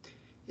Arabism.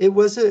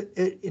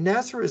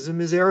 Nasserism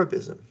is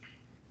Arabism.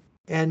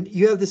 And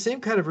you have the same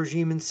kind of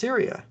regime in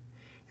Syria.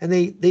 And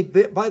they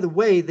by the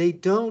way, they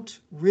don't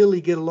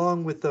really get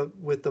along with the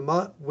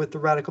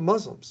radical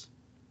Muslims.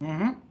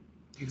 Mm-hmm.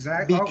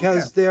 Exactly.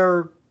 Because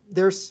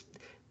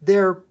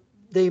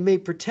they may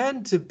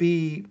pretend to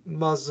be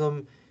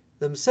Muslim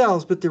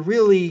themselves, but they're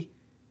really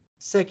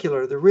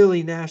secular. They're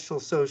really national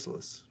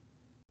socialists.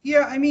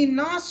 Yeah, I mean,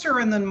 Nasser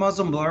and the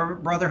Muslim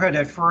Brotherhood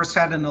at first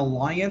had an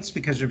alliance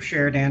because of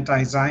shared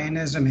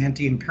anti-Zionism,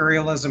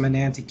 anti-imperialism, and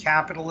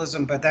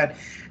anti-capitalism, but that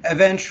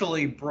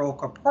eventually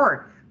broke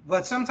apart.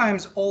 But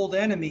sometimes old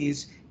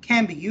enemies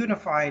can be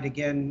unified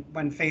again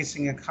when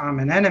facing a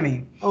common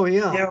enemy. Oh,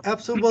 yeah,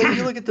 absolutely. Well,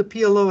 you look at the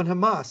PLO and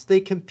Hamas. They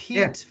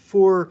compete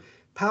for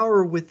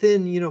power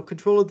within,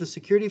 control of the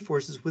security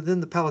forces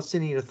within the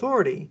Palestinian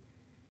Authority.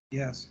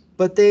 Yes.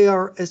 But they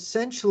are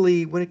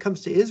essentially, when it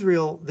comes to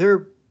Israel,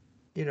 they're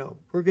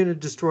we're going to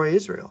destroy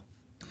Israel.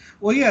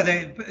 Well, yeah,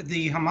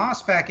 the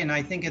Hamas back in,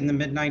 I think, in the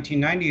mid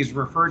 1990s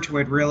referred to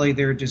it really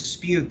their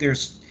dispute.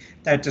 There's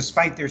that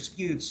despite their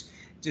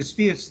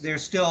disputes,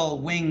 there's still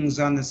wings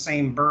on the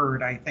same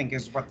bird, I think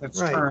is what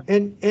that's Right.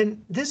 termed.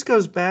 And this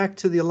goes back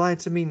to the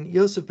alliance. I mean,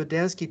 Joseph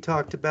Bodansky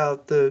talked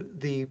about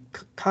the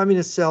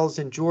communist cells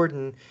in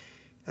Jordan.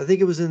 I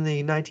think it was in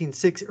the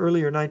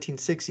earlier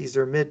 1960s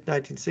or mid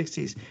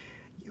 1960s,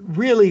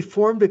 really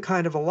formed a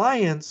kind of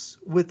alliance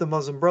with the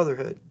Muslim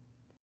Brotherhood.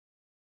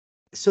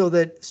 So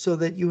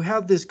that you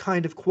have this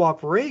kind of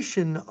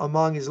cooperation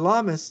among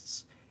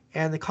Islamists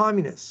and the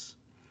communists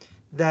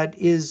that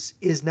is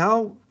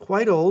now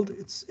quite old.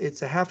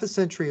 It's a half a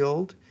century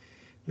old,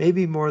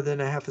 maybe more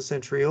than a half a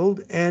century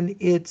old, and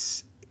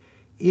it's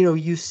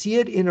you see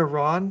it in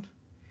Iran,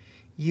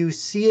 you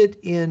see it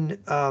in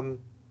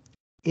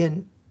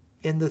in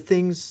the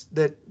things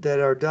that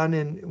are done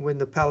in when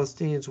the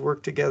Palestinians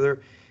work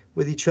together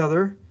with each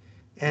other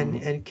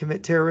and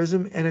commit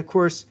terrorism, and of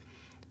course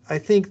I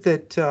think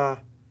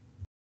that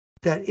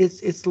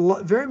it's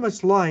very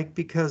much like,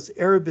 because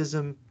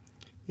Arabism,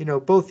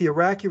 both the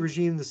Iraqi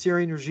regime, the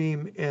Syrian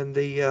regime, and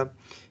the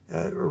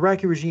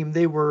Iraqi regime,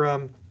 they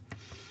were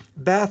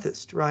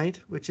Ba'athist, right,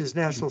 which is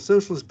National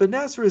Socialist. But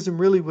Nasserism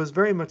really was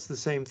very much the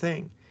same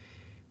thing,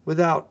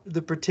 without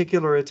the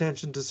particular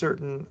attention to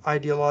certain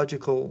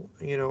ideological,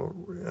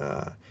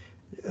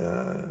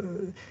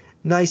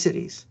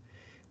 niceties.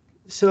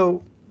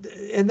 So,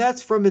 and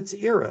that's from its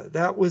era.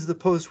 That was the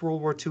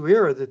post-World War II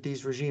era that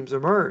these regimes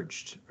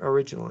emerged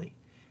originally,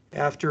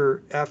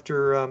 after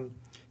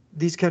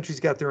these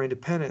countries got their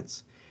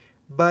independence.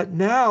 But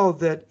now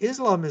that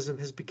Islamism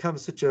has become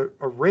such a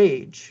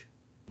rage,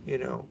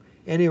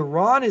 and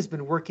Iran has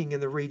been working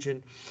in the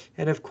region,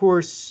 and of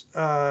course,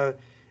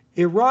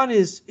 Iran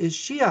is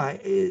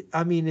Shiite.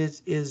 I mean,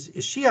 is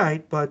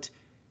Shiite, but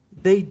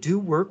they do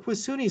work with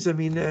Sunnis. I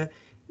mean,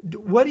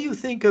 what do you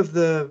think of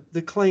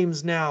the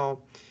claims now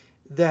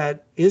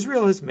that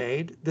Israel has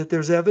made, that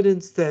there's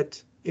evidence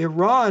that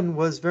Iran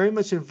was very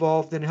much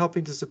involved in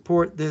helping to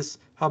support this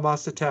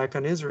Hamas attack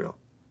on Israel?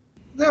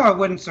 No, it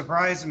wouldn't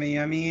surprise me.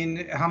 I mean,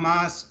 the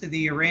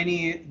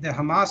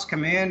Hamas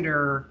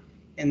commander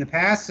in the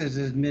past has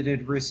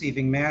admitted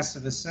receiving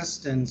massive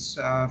assistance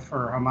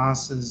for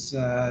Hamas's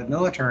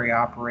military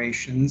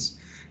operations,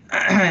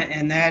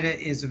 and that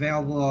is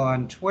available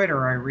on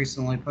Twitter. I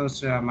recently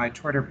posted on my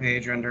Twitter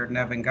page under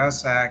Nevin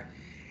Gusak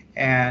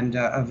and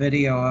a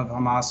video of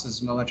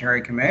Hamas's military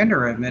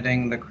commander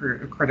admitting the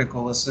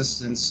critical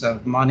assistance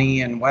of money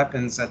and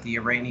weapons that the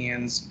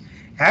Iranians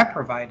have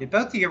provided.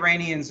 Both the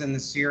Iranians and the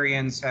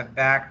Syrians have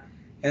backed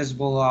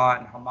Hezbollah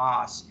and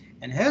Hamas,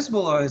 and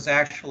Hezbollah has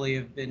actually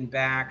have been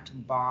backed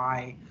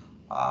by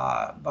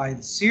the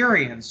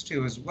Syrians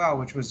too as well,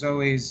 which was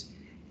always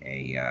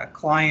a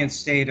client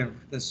state of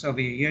the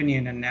Soviet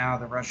Union and now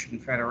the Russian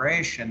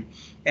Federation.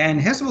 And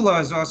Hezbollah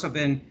has also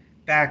been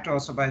backed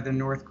also by the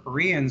North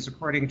Koreans.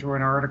 According to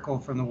an article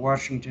from the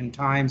Washington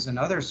Times and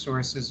other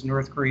sources,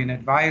 North Korean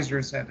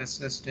advisors have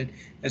assisted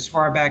as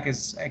far back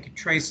as, I could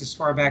trace as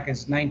far back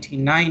as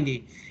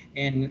 1990.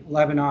 In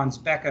Lebanon's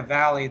Bekaa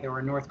Valley, there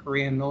were North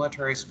Korean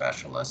military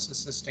specialists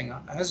assisting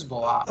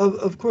Hezbollah.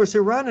 Of course,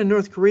 Iran and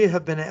North Korea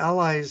have been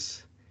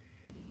allies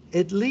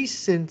at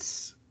least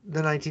since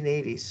the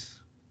 1980s,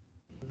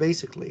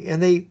 basically.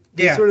 And they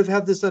sort of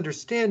have this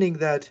understanding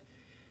that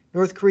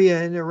North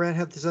Korea and Iran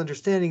have this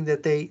understanding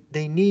that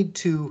they need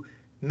to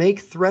make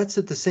threats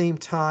at the same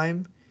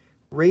time,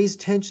 raise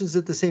tensions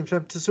at the same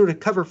time to sort of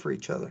cover for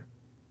each other.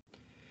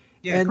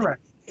 Yeah,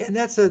 correct. And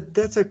that's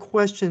a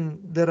question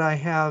that I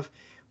have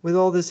with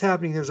all this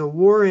happening. There's a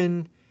war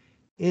in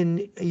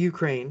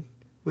Ukraine,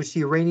 which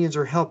the Iranians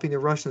are helping the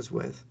Russians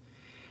with.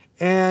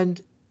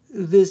 And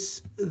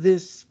this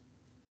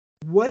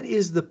what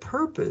is the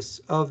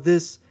purpose of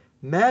this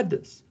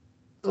madness,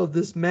 of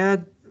this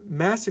mad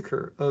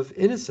massacre of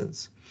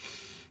innocents?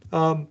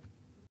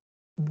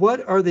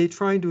 What are they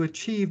trying to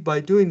achieve by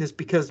doing this?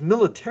 Because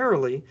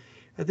militarily,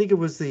 I think it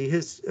was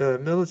the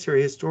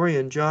military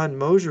historian John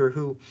Mosier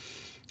who,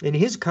 in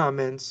his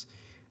comments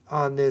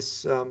on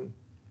this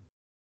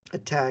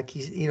attack,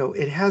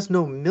 it has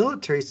no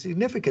military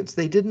significance.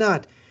 They did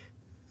not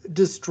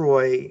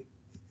destroy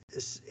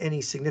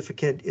any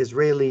significant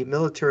Israeli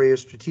military or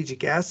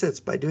strategic assets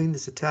by doing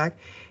this attack,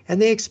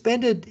 and they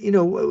expended,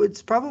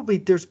 there's probably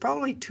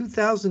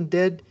 2,000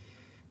 dead,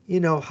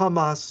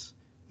 Hamas,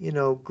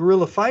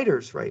 guerrilla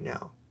fighters right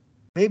now,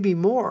 maybe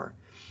more.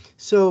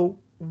 So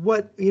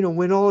what,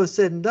 when all is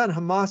said and done,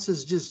 Hamas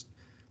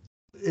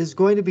is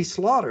going to be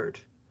slaughtered,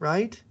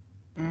 right?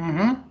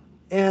 Mm-hmm.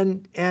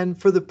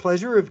 And for the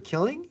pleasure of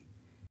killing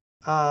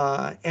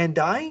and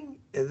dying,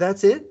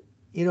 that's it.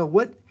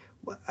 What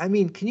I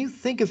mean, can you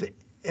think of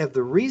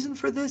the reason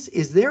for this?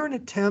 Is there an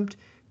attempt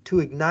to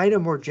ignite a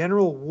more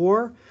general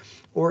war,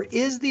 or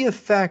is the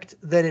effect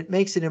that it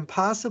makes it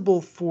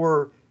impossible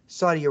for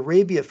Saudi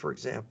Arabia, for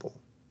example,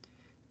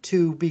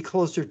 to be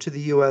closer to the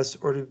U.S.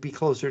 or to be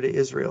closer to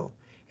Israel,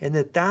 and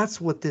that's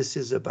what this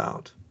is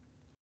about?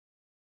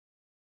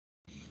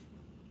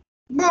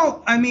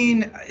 Well, I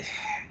mean,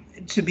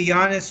 to be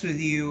honest with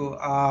you,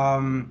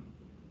 I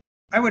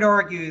would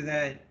argue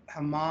that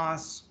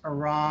Hamas,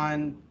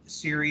 Iran,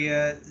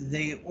 Syria,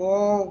 they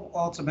all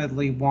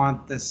ultimately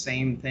want the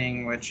same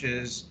thing, which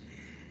is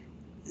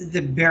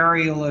the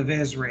burial of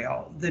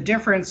Israel. The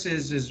difference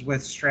is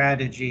with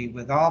strategy.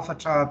 With Al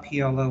Fatah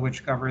PLO,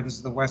 which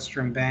governs the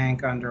Western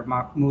Bank under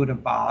Mahmoud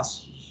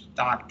Abbas,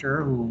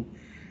 doctor who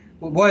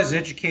was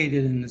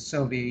educated in the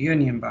Soviet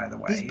Union, by the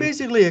He's way.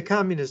 basically a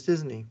communist,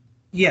 isn't he?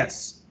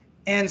 Yes,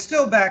 and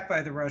still backed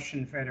by the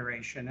Russian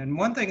Federation. And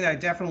one thing that I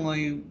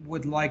definitely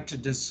would like to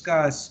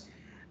discuss,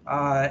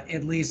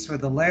 at least for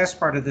the last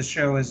part of the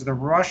show, is the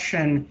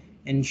Russian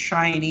and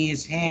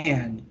Chinese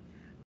hand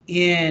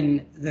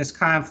in this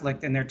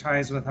conflict and their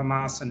ties with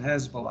Hamas and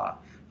Hezbollah.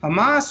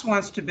 Hamas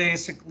wants to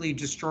basically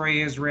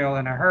destroy Israel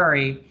in a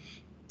hurry,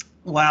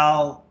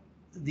 while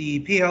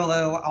the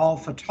PLO Al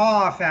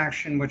Fatah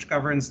faction, which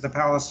governs the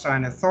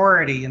Palestine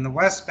Authority in the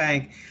West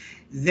Bank,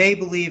 they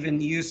believe in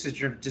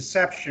usage of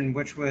deception,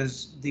 which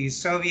was the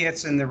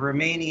Soviets and the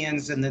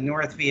Romanians and the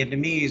North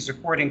Vietnamese,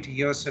 according to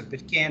Joseph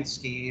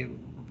Bitkansky, who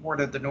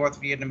reported the North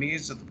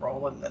Vietnamese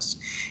role in this,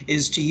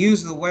 is to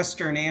use the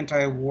Western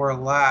anti-war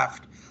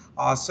left,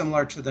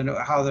 similar to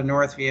how the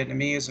North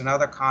Vietnamese and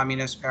other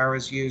communist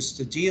powers used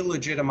to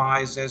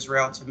delegitimize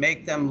Israel, to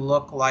make them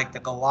look like the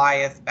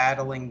Goliath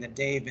battling the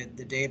David.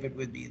 The David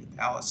would be the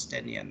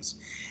Palestinians.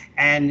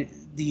 And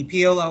the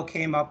PLO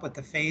came up with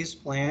the phase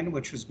plan,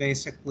 which was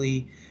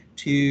basically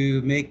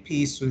to make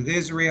peace with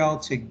Israel,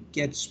 to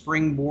get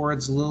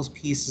springboards, little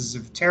pieces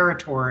of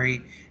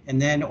territory,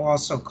 and then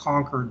also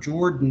conquer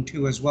Jordan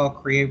to as well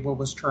create what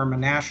was termed a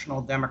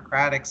national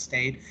democratic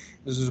state.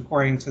 This is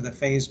according to the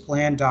phase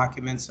plan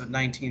documents of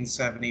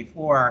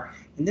 1974,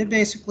 and then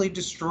basically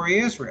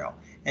destroy Israel.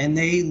 And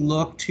they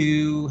look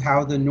to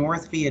how the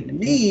North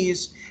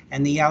Vietnamese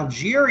and the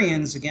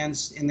Algerians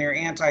in their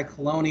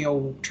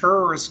anti-colonial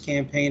terrorist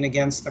campaign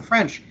against the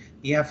French,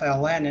 the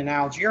FLN in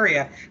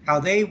Algeria, how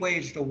they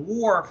waged a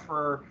war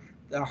for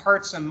the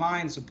hearts and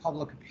minds of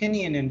public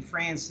opinion in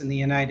France and the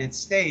United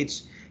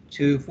States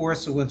to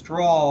force a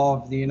withdrawal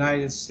of the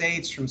United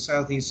States from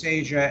Southeast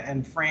Asia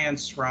and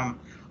France from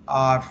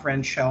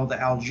French-held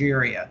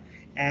Algeria.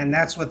 And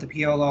that's what the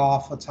PLO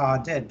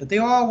Al-Fatah did. But they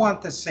all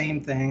want the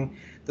same thing.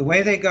 The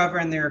way they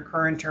govern their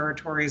current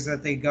territories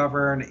that they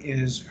govern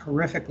is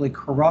horrifically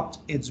corrupt.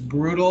 It's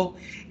brutal.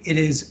 It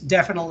is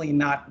definitely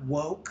not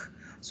woke.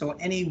 So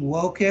any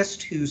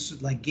wokist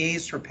who's like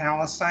gays for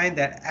Palestine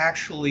that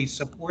actually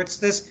supports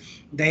this,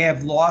 they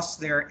have lost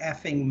their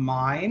effing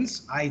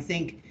minds. I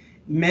think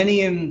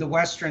many in the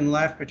Western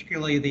left,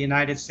 particularly the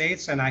United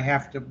States, and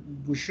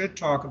we should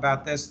talk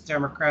about this,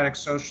 Democratic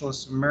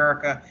Socialists of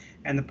America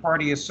and the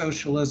Party of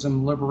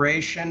Socialism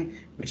Liberation,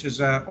 which is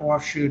an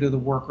offshoot of the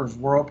Workers'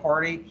 World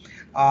Party.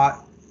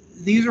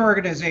 These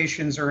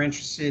organizations are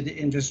interested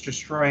in just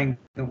destroying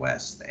the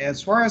West.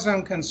 As far as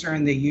I'm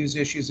concerned, they use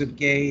issues of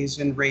gays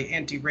and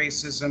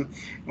anti-racism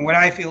and what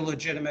I feel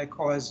legitimate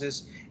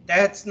causes.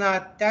 That's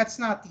not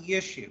the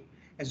issue.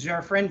 As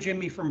our friend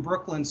Jimmy from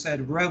Brooklyn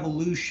said,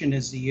 revolution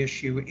is the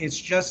issue. It's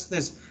just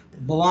this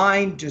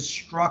blind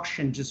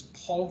destruction, just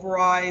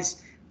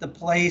pulverize the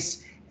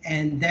place,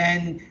 and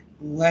then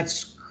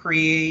let's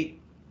create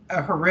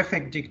a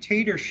horrific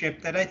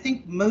dictatorship that I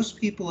think most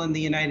people in the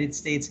United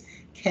States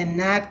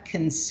cannot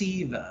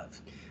conceive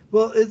of.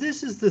 Well,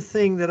 this is the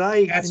thing that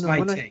That's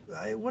my take.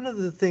 One of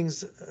the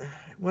things,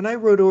 when I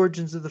wrote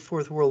Origins of the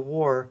Fourth World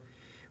War,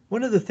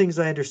 one of the things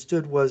I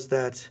understood was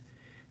that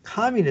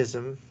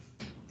communism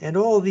and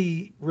all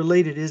the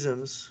related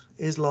isms,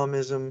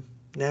 Islamism,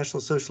 National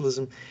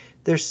Socialism,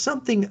 there's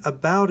something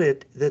about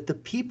it that the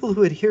people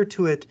who adhere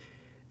to it,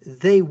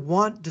 they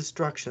want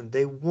destruction.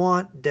 They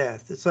want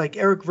death. It's like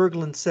Eric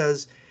Voegelin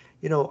says,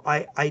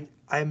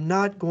 I'm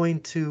not going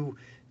to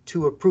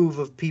approve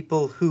of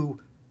people who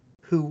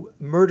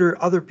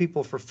murder other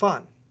people for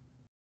fun.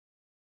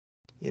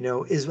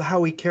 Is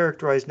how we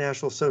characterize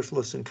National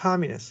Socialists and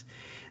Communists.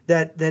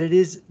 That it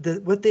is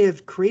that what they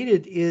have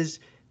created is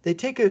they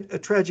take a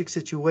tragic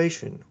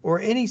situation or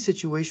any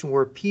situation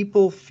where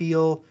people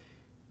feel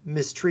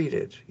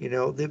mistreated.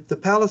 The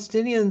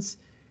Palestinians,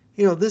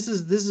 this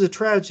is a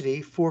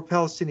tragedy for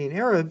Palestinian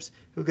Arabs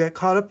who got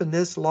caught up in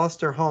this,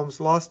 lost their homes,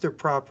 lost their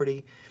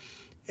property,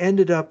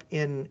 ended up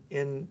in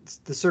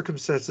the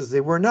circumstances they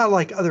were. Not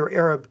like other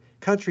Arab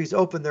countries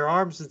opened their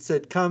arms and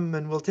said, come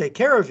and we'll take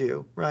care of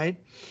you, right?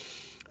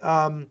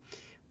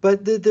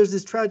 But there's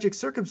this tragic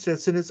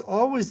circumstance, and it's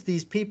always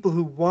these people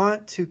who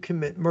want to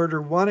commit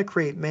murder, want to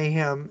create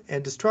mayhem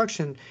and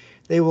destruction.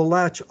 They will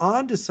latch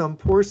on to some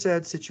poor,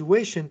 sad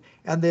situation,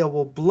 and they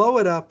will blow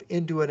it up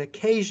into an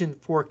occasion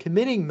for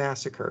committing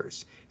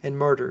massacres and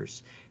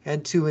murders,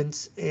 and to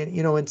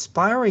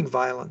inspiring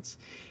violence.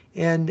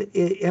 And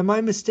am I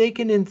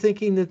mistaken in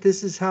thinking that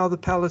this is how the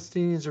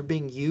Palestinians are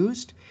being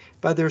used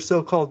by their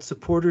so-called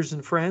supporters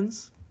and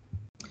friends?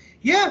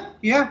 Yeah.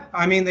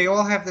 I mean, they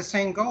all have the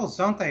same goals,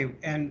 don't they?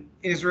 And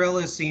Israel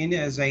is seen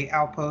as an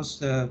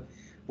outpost of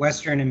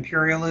Western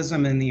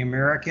imperialism and the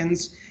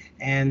Americans.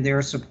 and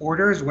their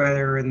supporters,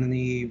 whether in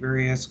the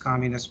various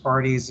communist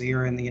parties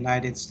here in the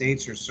United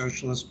States or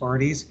socialist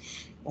parties,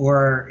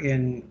 or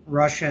in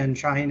Russia and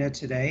China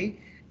today,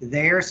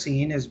 they are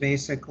seen as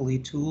basically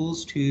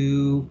tools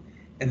to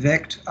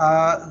evict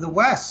the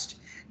West.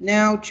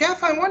 Now,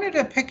 Jeff, I wanted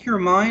to pick your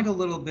mind a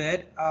little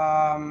bit,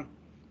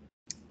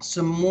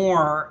 some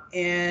more,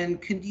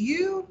 and could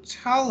you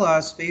tell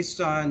us, based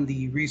on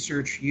the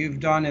research you've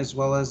done as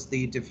well as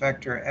the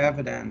defector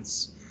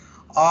evidence,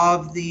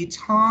 of the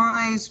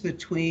ties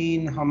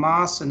between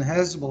Hamas and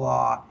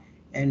Hezbollah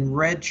and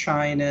Red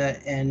China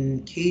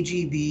and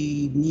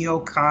KGB,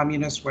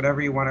 neo-communist,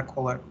 whatever you want to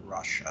call it,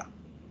 Russia?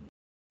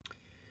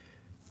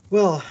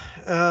 Well,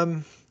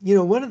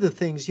 one of the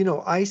things,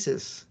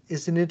 ISIS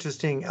is an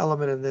interesting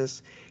element in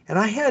this. And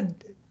I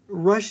had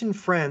Russian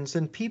friends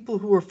and people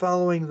who were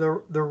following the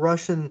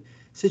Russian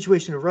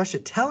situation in Russia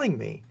telling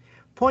me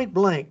point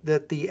blank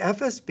that the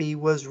FSB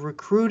was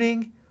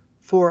recruiting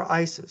for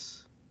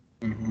ISIS.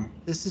 Mm-hmm.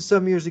 This is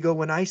some years ago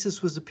when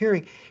ISIS was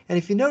appearing. And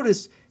if you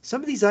notice,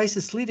 some of these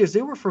ISIS leaders,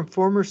 they were from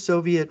former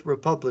Soviet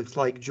republics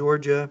like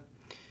Georgia,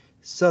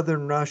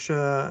 southern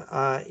Russia,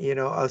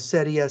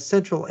 Ossetia,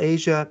 Central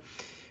Asia.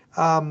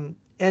 And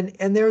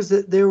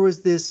there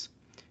was this,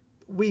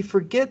 we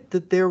forget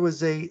that there was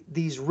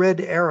these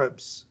red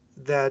Arabs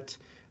that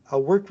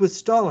worked with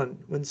Stalin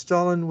when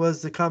Stalin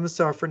was the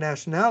Commissar for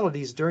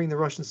Nationalities during the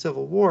Russian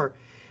Civil War.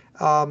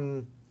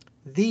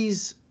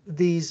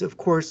 These, of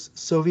course,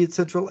 Soviet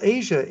Central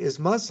Asia is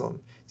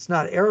Muslim. It's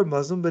not Arab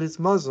Muslim, but it's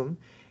Muslim.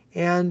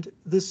 And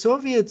the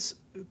Soviets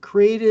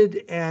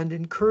created and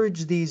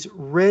encouraged these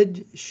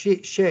red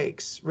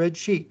sheikhs,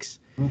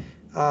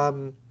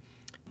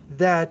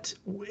 that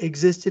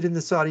existed in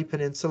the Saudi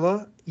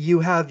Peninsula.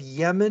 You have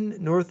Yemen,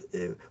 North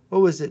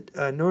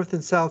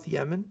and South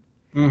Yemen,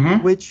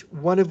 Mm-hmm.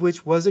 one of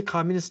which was a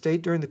communist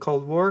state during the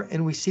Cold War.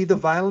 And we see the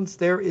violence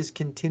there is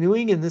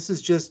continuing. And this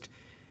is just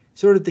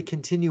sort of the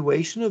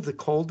continuation of the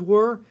Cold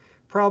War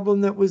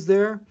problem that was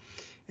there.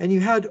 And you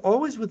had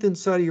always within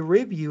Saudi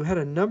Arabia, you had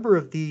a number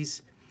of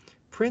these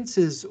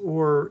princes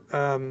or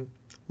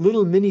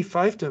little mini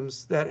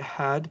fiefdoms that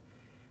had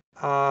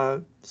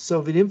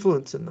Soviet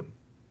influence in them.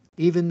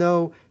 Even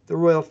though the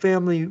royal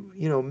family,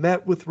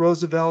 met with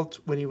Roosevelt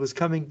when he was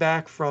coming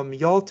back from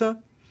Yalta,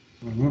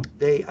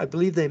 Mm-hmm. I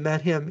believe they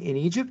met him in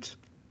Egypt.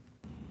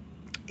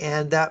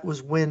 And that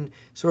was when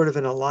sort of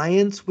an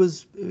alliance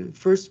was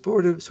first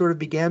sort of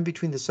began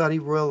between the Saudi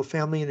royal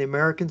family and the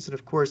Americans. And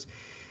of course,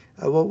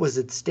 what was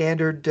it?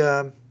 Standard,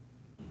 the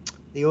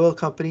oil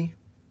company.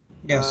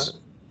 Yes.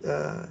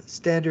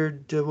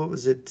 Standard, what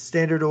was it?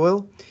 Standard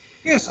Oil.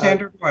 Yeah,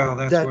 Standard Oil.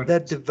 That's what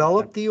That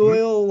developed the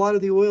oil, a lot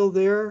of the oil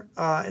there.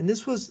 And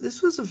this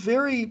was a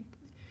very,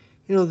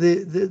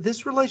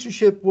 this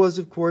relationship was,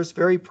 of course,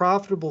 very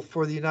profitable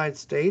for the United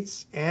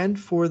States and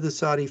for the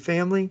Saudi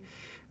family.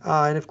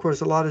 And of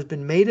course, a lot has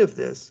been made of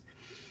this.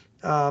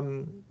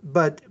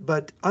 But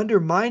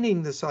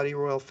undermining the Saudi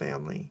royal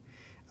family,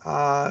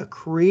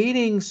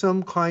 creating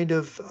some kind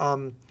of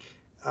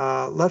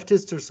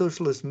leftist or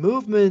socialist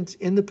movement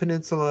in the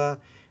peninsula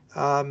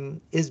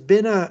has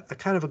been a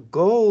kind of a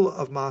goal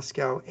of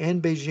Moscow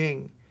and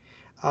Beijing.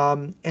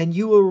 And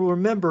you will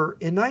remember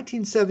in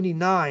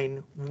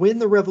 1979, when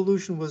the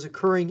revolution was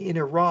occurring in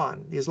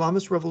Iran, the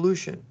Islamist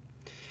revolution,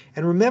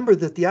 and remember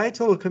that the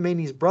Ayatollah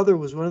Khomeini's brother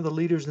was one of the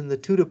leaders in the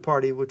Tudeh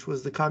party, which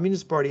was the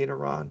communist party in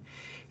Iran.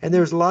 And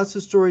there's lots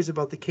of stories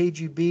about the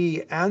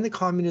KGB and the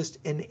communists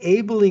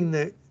enabling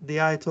the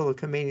Ayatollah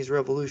Khomeini's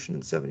revolution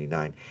in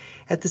 79.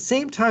 At the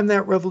same time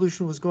that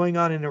revolution was going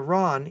on in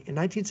Iran, in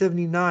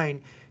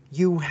 1979,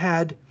 you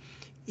had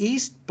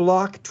East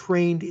Bloc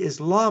trained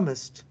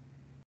Islamists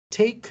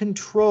take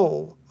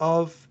control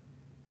of,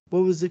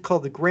 what was it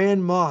called, the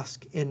Grand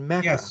Mosque in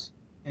Mecca. Yes,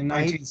 in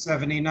right?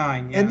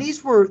 1979. And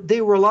Yes.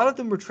 a lot of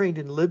them were trained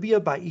in Libya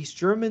by East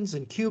Germans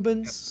and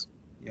Cubans,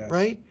 Yes. Yes.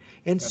 right?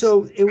 And Yes,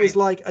 so that's it was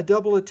right. like a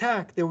double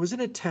attack. There was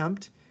an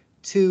attempt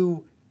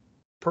to,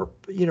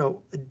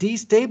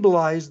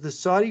 destabilize the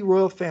Saudi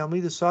royal family,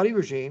 the Saudi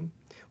regime,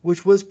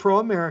 which was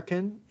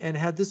pro-American and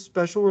had this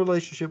special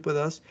relationship with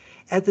us.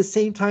 At the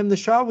same time, the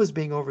Shah was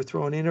being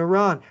overthrown in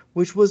Iran,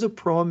 which was a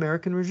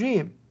pro-American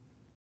regime.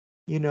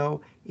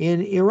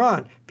 In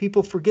Iran,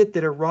 people forget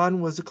that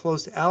Iran was a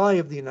close ally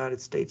of the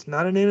United States,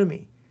 not an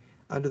enemy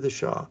under the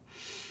Shah.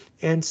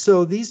 And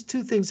so these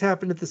two things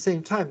happened at the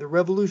same time. The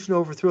revolution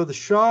overthrew the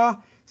Shah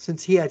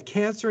since he had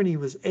cancer and he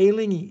was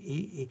ailing.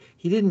 He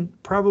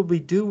didn't probably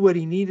do what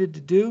he needed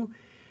to do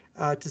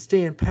to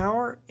stay in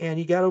power, and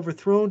he got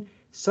overthrown.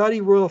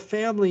 Saudi royal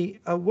family,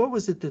 what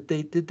was it that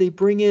did they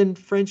bring in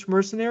French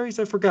mercenaries?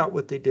 I forgot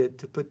what they did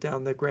to put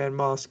down the Grand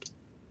Mosque.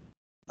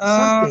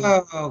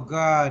 Something. Oh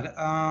God.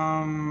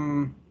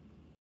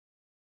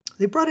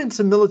 They brought in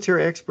some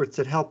military experts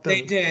that helped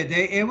They them. did.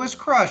 It was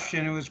crushed,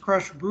 and it was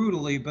crushed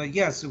brutally. But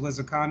yes, it was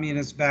a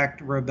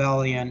communist-backed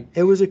rebellion.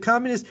 It was a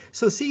communist.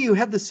 So see, you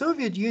had the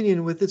Soviet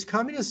Union with its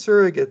communist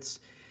surrogates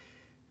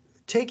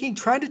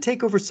trying to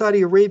take over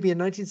Saudi Arabia in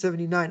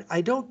 1979. I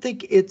don't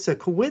think it's a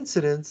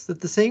coincidence that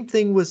the same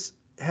thing was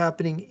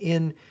happening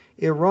in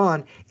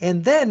Iran.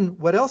 And then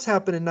what else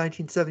happened in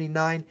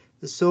 1979?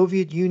 The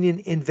Soviet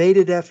Union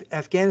invaded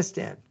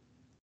Afghanistan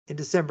in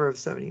December of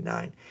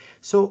 79.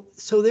 So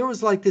there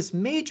was like this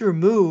major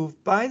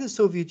move by the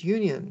Soviet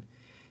Union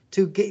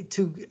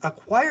to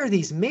acquire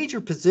these major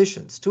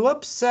positions to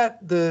upset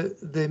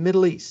the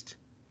Middle East.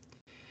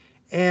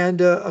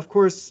 And of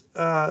course,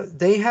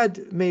 they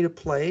had made a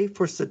play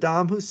for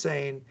Saddam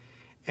Hussein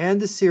and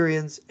the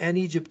Syrians and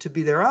Egypt to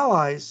be their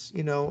allies,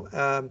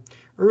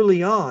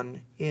 early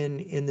on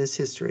in this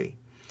history.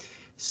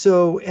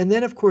 So, and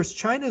then of course,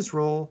 China's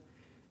role.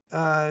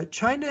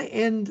 China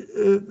and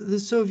the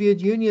Soviet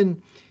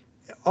Union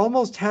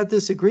almost had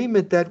this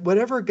agreement that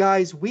whatever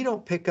guys we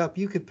don't pick up,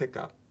 you could pick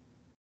up.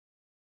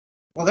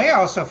 Well, they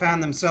also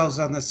found themselves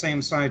on the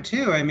same side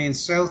too. I mean,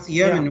 South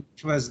Yemen,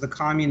 which was the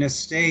communist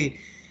state,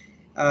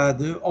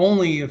 the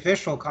only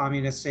official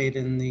communist state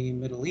in the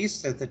Middle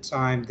East at the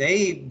time,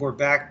 they were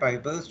backed by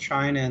both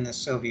China and the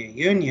Soviet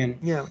Union.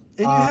 Yeah, and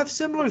you have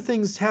similar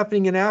things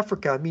happening in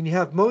Africa. I mean, you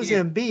have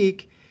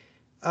Mozambique,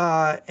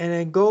 and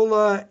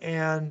Angola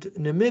and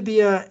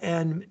Namibia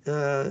and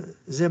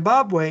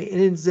Zimbabwe. And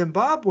in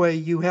Zimbabwe,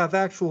 you have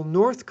actual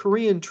North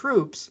Korean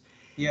troops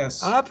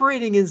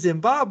operating in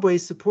Zimbabwe,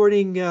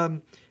 supporting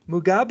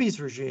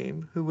Mugabe's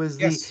regime, who was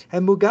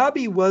and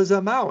Mugabe was a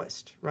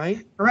Maoist,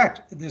 right?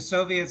 Correct. The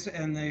Soviets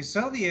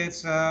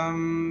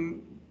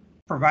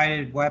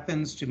provided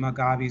weapons to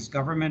Mugabe's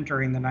government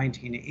during the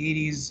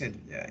 1980s,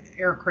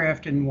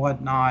 aircraft and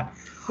whatnot.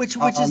 Which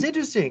is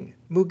interesting.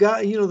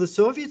 Mugabe, the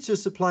Soviets are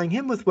supplying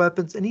him with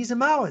weapons, and he's a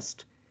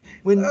Maoist.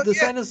 When the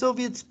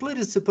Sino-Soviet split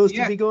is supposed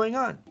to be going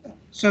on.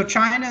 So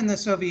China and the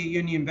Soviet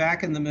Union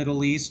back in the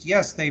Middle East,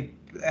 yes, they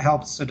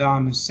helped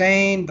Saddam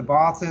Hussein, the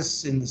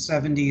Baathists in the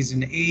 70s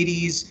and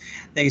 80s.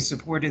 They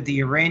supported the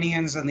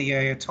Iranians and the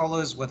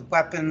Ayatollahs with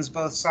weapons,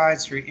 both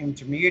sides through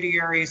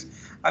intermediaries.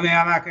 I mean,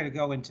 I'm not going to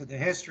go into the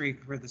history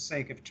for the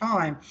sake of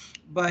time,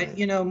 but,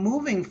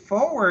 moving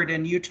forward,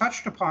 and you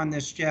touched upon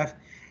this, Jeff,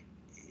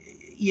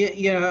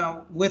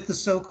 with the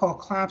so-called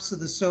collapse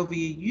of the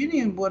Soviet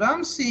Union, what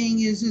I'm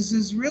seeing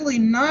is really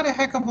not a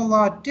heck of a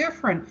lot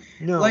different.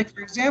 No. Like,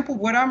 for example,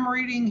 what I'm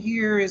reading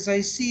here is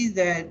I see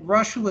that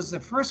Russia was the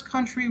first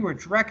country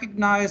which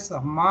recognized the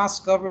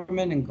Hamas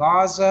government in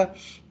Gaza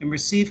and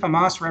received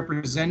Hamas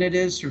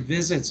representatives for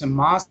visits in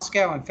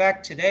Moscow. In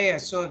fact, today I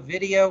saw a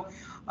video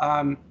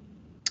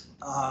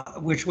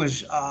which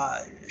was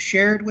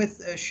shared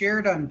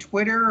on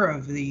Twitter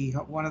of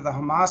one of the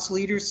Hamas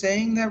leaders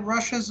saying that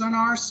Russia's on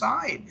our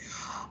side.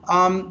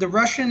 The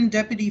Russian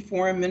Deputy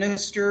Foreign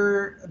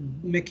Minister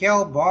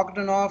Mikhail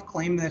Bogdanov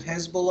claimed that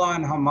Hezbollah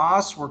and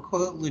Hamas were,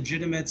 quote,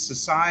 legitimate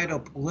societal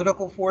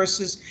political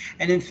forces.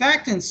 And in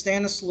fact, in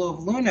Stanislav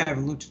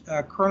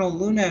Lunev, Colonel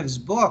Lunev's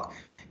book,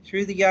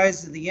 Through the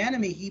Eyes of the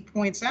Enemy, he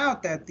points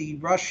out that the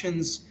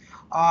Russians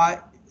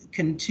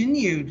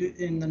continued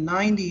in the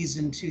 90s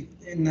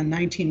in the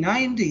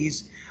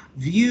 1990s,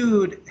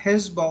 viewed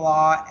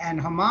Hezbollah and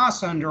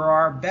Hamas under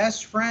our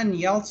best friend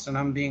Yeltsin,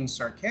 I'm being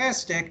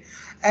sarcastic,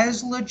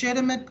 as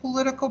legitimate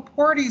political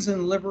parties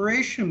and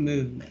liberation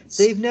movements.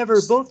 They've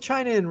never, both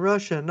China and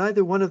Russia,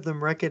 neither one of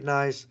them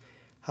recognize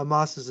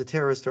Hamas as a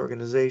terrorist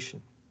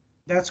organization.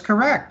 That's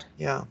correct.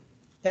 Yeah.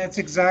 That's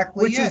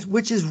exactly it.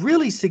 Which is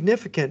really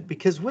significant,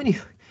 because when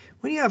you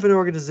have an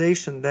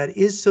organization that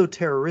is so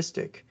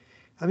terroristic,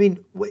 I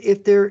mean,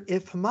 if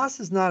Hamas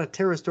is not a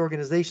terrorist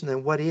organization,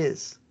 then what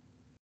is?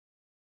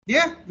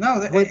 Yeah,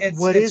 no.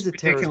 What is a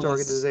ridiculous. Terrorist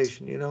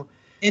organization?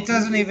 It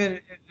doesn't even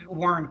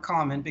warrant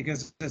comment,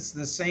 because it's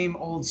the same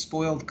old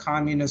spoiled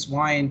communist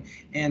wine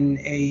in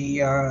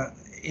a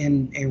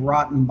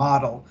rotten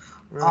bottle.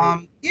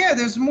 Right.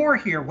 There's more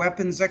here.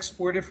 Weapons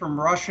exported from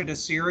Russia to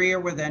Syria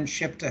were then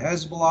shipped to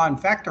Hezbollah. In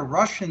fact, the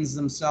Russians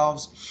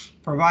themselves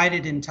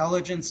provided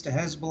intelligence to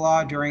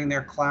Hezbollah during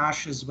their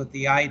clashes with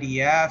the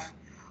IDF.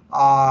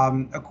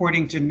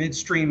 According to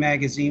Midstream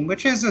magazine,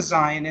 which is a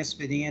Zionist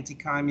but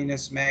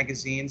anti-communist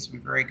magazine.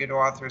 Some very good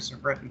authors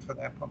have written for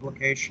that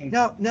publication.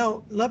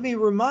 Now, let me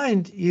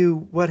remind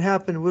you what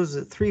happened. Was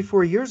it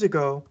 3-4 years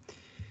ago?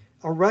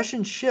 A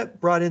Russian ship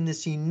brought in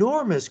this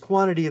enormous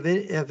quantity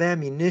of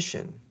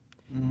ammunition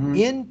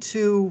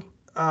into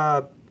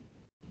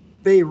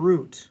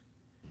Beirut.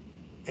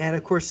 And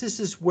of course,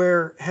 this is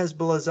where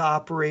Hezbollah is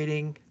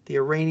operating. The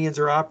Iranians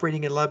are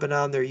operating in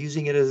Lebanon. They're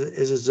using it as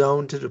a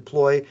zone to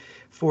deploy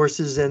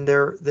forces, and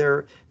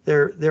they're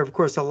of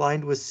course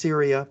aligned with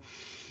Syria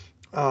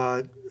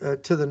to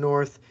the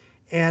north.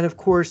 And of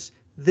course,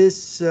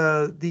 this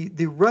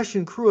the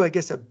Russian crew, I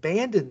guess,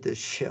 abandoned this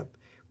ship,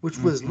 which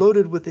was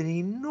loaded with an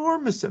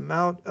enormous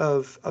amount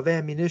of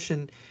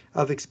ammunition,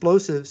 of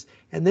explosives,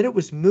 and then it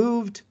was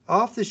moved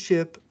off the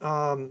ship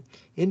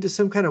into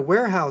some kind of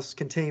warehouse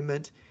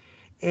containment,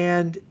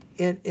 and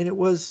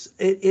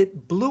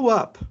it blew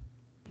up.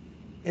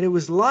 And it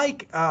was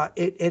like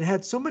it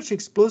had so much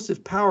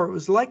explosive power. It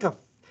was like a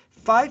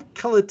 5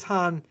 or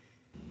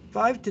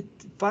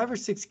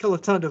 6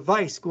 kiloton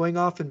device going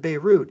off in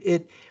Beirut.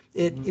 It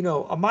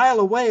a mile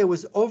away, it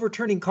was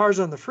overturning cars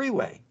on the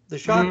freeway. The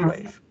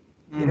shockwave,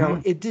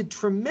 it did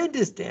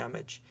tremendous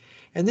damage.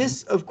 And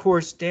this, of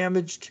course,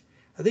 damaged,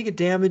 I think it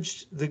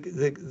damaged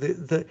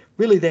the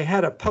really, they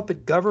had a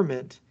puppet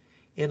government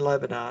in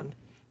Lebanon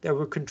that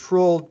were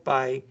controlled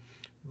by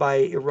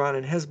Iran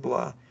and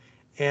Hezbollah.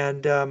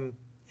 And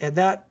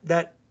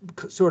that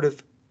sort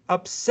of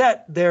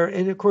upset their,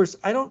 and of course,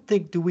 I don't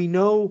think, do we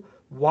know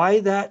why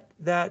that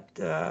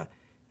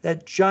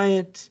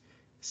giant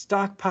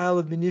stockpile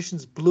of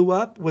munitions blew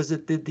up? Was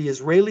it, did the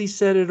Israelis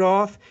set it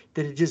off?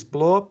 Did it just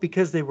blow up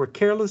because they were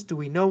careless? Do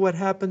we know what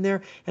happened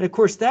there? And of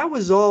course, that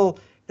was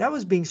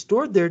being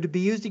stored there to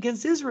be used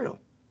against Israel.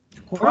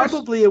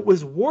 Probably it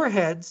was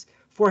warheads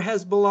for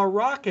Hezbollah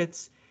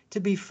rockets to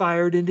be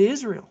fired into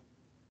Israel.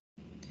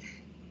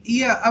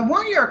 Yeah, I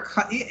want your.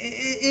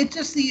 It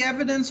just, the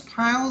evidence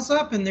piles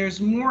up, and there's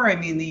more. I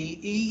mean,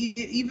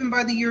 even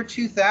by the year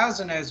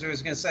 2000, as I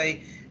was going to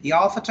say, the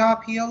Al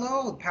Fatah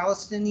PLO, the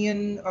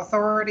Palestinian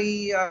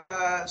Authority,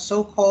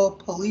 so-called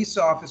police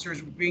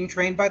officers were being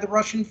trained by the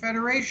Russian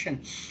Federation.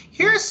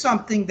 Here's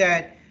something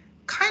that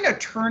kind of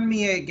turned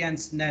me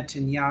against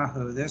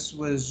Netanyahu. This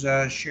was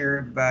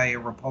shared by a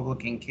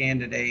Republican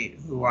candidate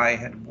who I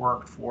had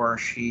worked for.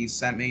 She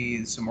sent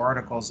me some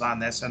articles on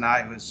this, and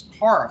I was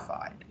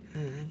horrified.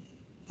 Mm-hmm.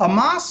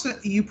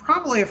 Hamas, you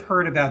probably have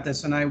heard about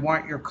this, and I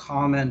want your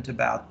comment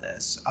about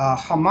this.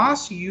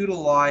 Hamas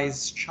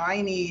utilized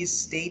Chinese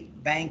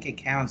state bank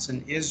accounts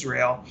in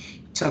Israel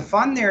to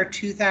fund their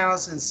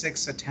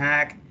 2006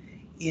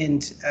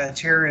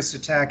 terrorist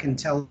attack in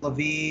Tel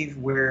Aviv,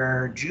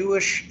 where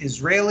Jewish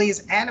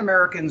Israelis and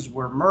Americans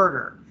were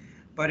murdered.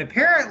 But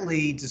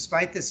apparently,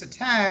 despite this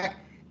attack,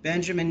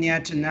 Benjamin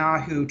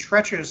Netanyahu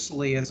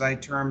treacherously, as I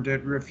termed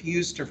it,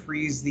 refused to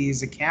freeze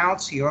these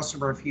accounts. He also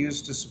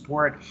refused to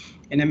support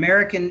an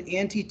American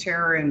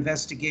anti-terror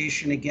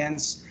investigation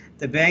against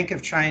the Bank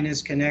of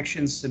China's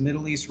connections to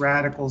Middle East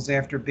radicals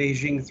after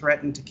Beijing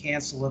threatened to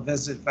cancel a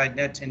visit by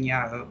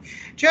Netanyahu.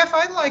 Jeff,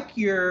 I'd like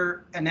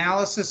your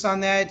analysis on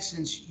that,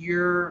 since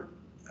you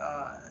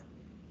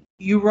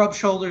rub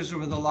shoulders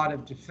with a lot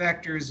of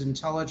defectors,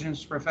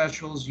 intelligence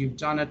professionals. You've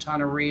done a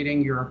ton of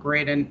reading. You're a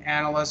great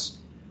analyst.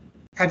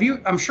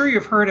 I'm sure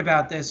you've heard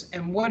about this,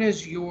 and what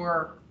is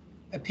your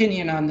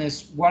opinion on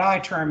this, what I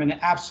term an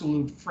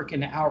absolute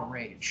freaking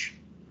outrage?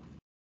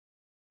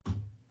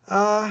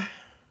 Well,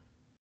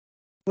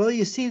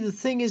 you see, the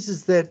thing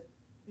is that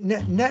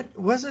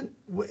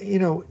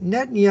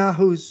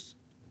Netanyahu's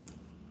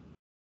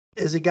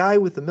is a guy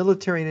with a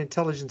military and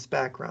intelligence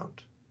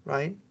background,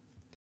 right?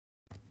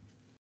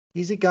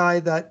 He's a guy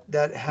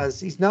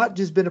he's not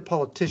just been a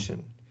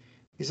politician,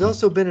 he's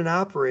also been an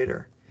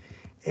operator.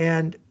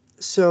 And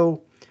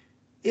so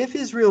if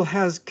Israel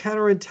has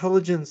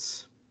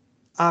counterintelligence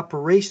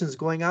operations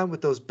going on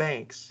with those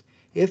banks,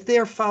 if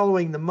they're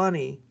following the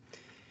money,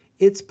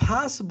 it's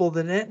possible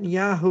that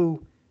Netanyahu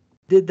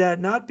did that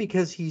not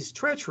because he's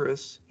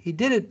treacherous. He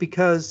did it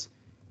because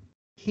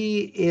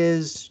he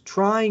is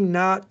trying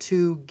not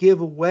to give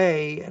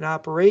away an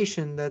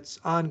operation that's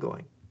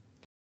ongoing,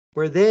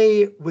 where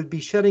they would be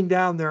shutting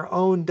down their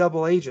own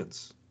double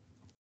agents,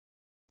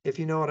 if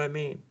you know what I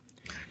mean.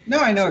 No,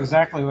 I know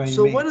exactly what you mean.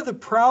 So one of the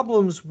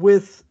problems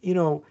with,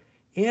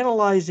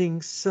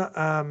 analyzing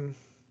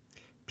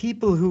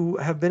people who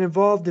have been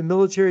involved in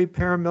military,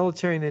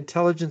 paramilitary, and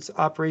intelligence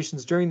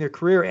operations during their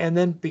career and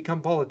then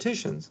become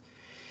politicians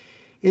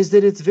is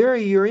that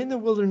you're in the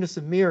wilderness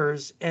of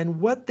mirrors, and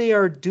what they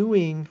are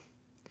doing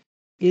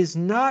is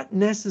not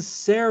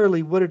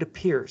necessarily what it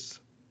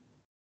appears.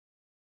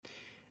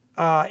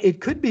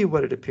 It could be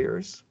what it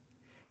appears.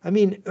 I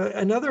mean,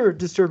 another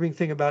disturbing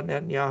thing about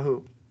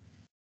Netanyahu,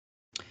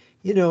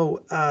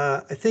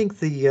 I think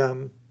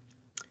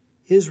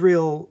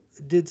Israel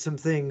did some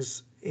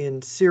things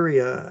in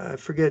Syria. I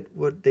forget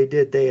what they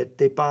did.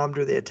 They bombed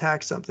or they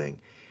attacked something,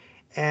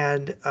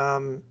 and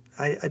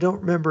I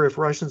don't remember if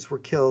Russians were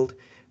killed,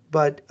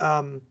 but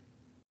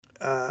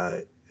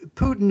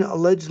Putin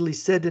allegedly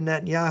said to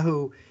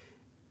Netanyahu,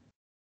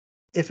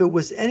 "If it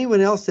was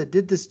anyone else that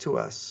did this to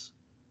us,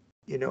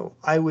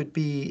 I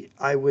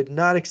would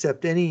not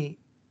accept any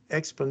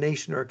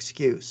explanation or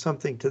excuse,"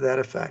 something to that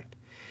effect.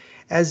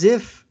 As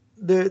if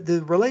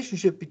the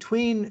relationship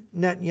between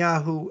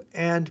Netanyahu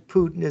and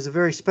Putin is a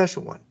very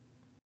special one.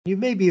 You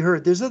maybe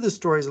heard, there's other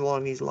stories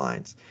along these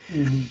lines.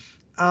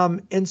 Mm-hmm.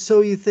 And so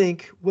you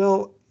think,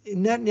 well,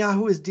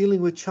 Netanyahu is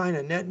dealing with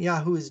China.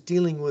 Netanyahu is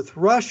dealing with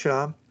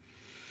Russia.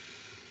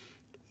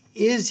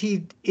 Is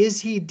he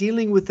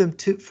dealing with them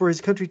for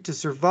his country to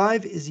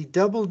survive? Is he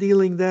double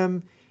dealing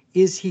them?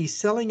 Is he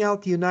selling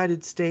out the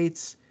United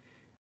States?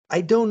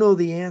 I don't know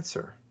the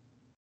answer.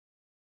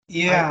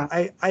 Yeah.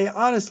 I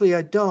honestly,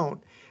 I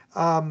don't.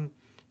 And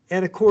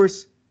of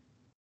course,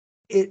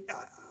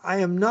 I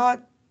am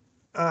not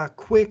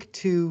quick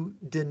to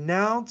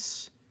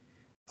denounce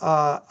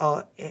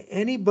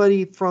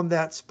anybody from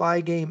that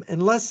spy game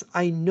unless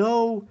I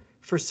know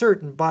for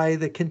certain by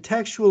the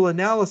contextual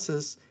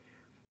analysis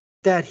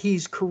that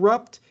he's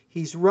corrupt,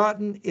 he's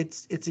rotten,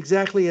 it's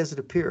exactly as it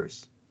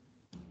appears.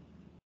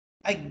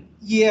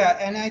 Yeah,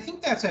 and I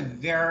think that's a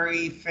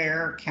very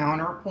fair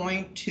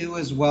counterpoint too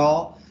as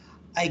well.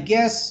 I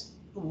guess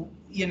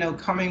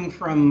coming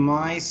from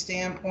my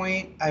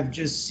standpoint, I've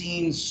just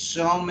seen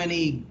so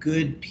many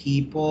good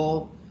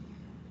people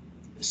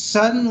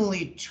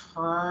suddenly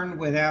turn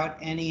without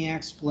any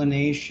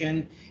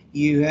explanation.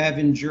 You have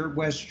in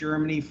West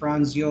Germany,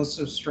 Franz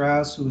Josef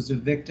Strauss, who was a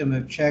victim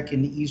of Czech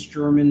and East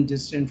German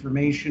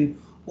disinformation,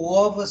 who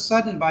all of a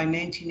sudden by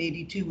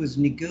 1982 was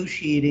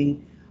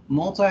negotiating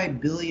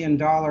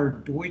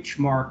multi-billion-dollar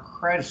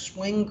Deutschmark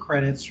swing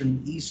credits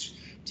from East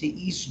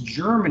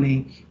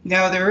Germany.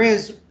 Now there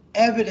is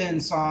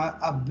evidence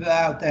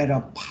about that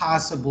of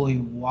possibly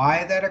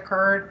why that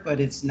occurred, but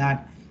it's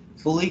not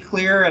fully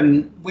clear,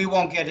 and we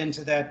won't get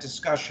into that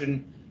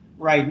discussion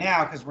right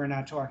now because we're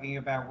not talking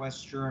about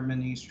West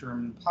German, East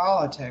German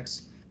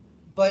politics.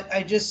 But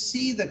I just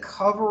see the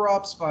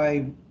cover-ups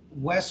by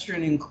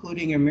Western,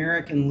 including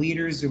American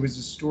leaders. There was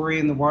a story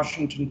in the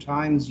Washington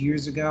Times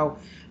years ago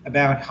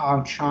about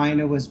how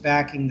China was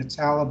backing the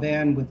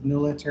Taliban with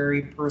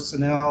military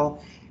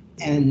personnel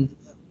and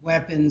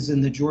weapons,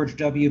 and the George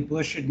W.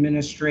 Bush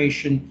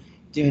administration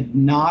did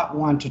not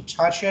want to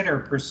touch it or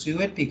pursue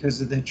it because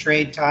of the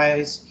trade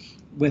ties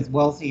with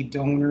wealthy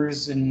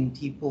donors and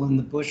people in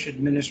the Bush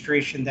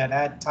administration that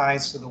had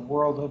ties to the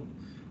world of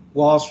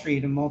Wall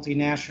Street and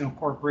multinational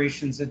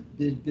corporations that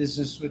did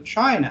business with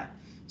China.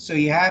 So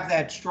you have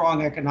that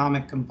strong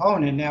economic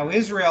component. Now,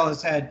 Israel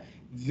has had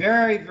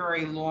very,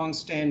 very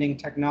long-standing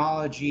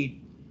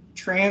technology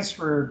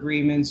transfer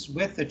agreements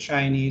with the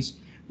Chinese,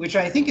 which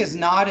I think is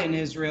not in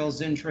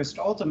Israel's interest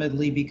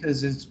ultimately,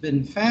 because it's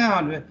been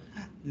found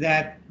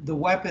that the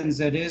weapons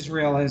that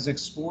Israel has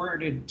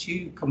exported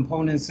to,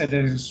 components that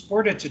are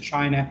exported to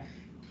China,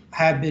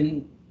 have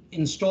been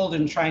installed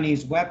in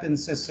Chinese weapon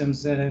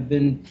systems that have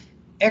been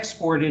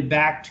exported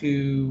back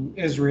to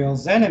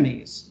Israel's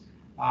enemies.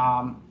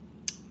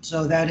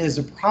 So that is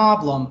a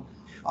problem.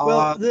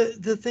 Well,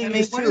 the thing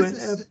is too,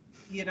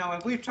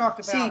 and we've talked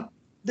about.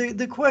 See,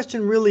 the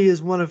question really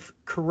is one of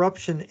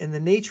corruption and the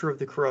nature of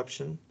the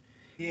corruption,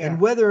 and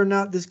whether or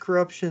not this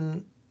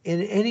corruption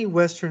in any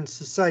Western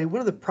society. One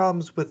of the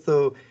problems with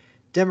the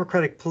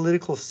democratic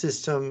political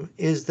system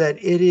is that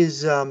it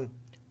is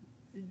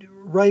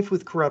rife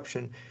with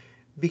corruption,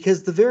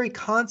 because the very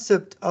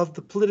concept of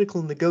the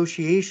political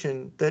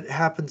negotiation that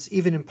happens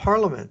even in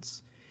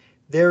parliaments,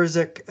 there is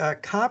a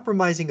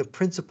compromising of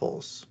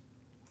principles,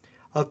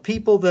 of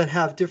people that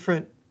have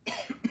different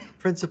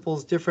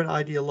principles, different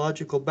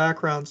ideological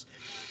backgrounds.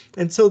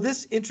 And so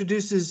this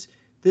introduces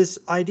this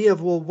idea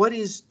of, well, what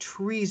is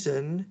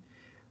treason?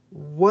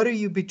 What are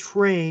you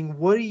betraying?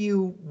 What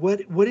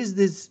is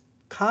this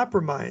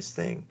compromise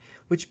thing?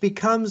 Which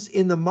becomes,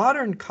 in the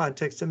modern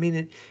context, I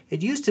mean,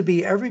 it used to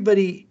be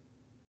everybody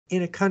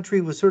in a country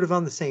was sort of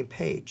on the same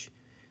page.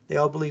 They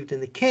all believed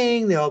in the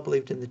king. They all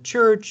believed in the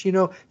church. There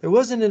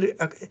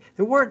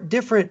weren't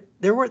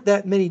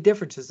that many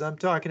differences. I'm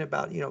talking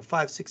about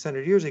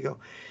 500-600 years ago.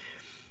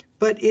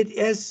 But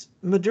as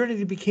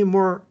modernity became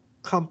more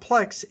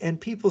complex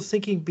and people's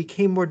thinking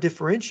became more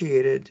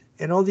differentiated,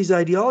 and all these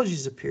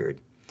ideologies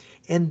appeared,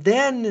 and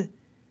then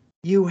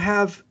you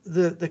have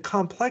the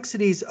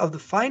complexities of the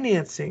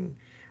financing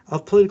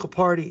of political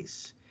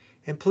parties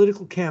and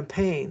political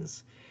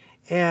campaigns,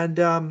 and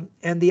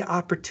the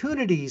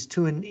opportunities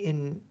to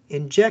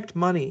inject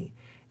money,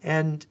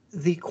 and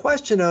the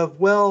question of,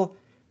 well,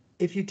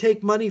 if you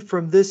take money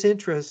from this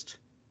interest,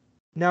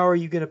 now are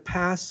you going to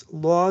pass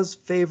laws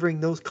favoring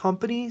those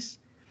companies?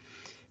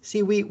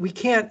 See, we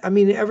can't. I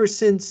mean, ever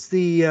since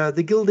the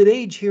Gilded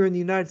Age here in the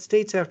United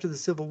States after the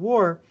Civil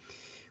War,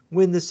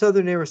 when the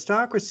Southern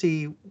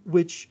aristocracy,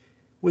 which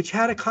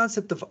had a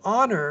concept of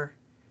honor,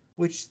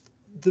 which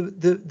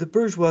the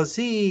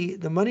bourgeoisie,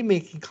 the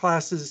money-making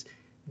classes,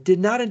 did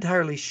not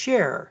entirely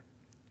share,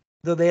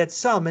 though they had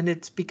some, and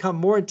it's become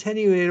more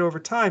attenuated over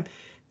time.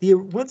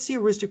 Once the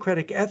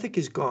aristocratic ethic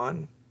is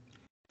gone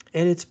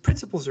and its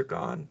principles are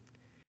gone,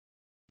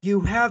 you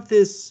have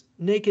this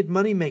naked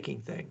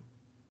money-making thing.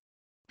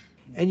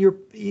 And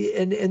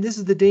this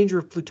is the danger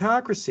of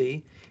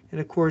plutocracy.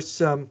 And of course,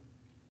 the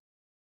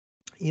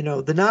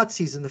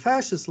Nazis and the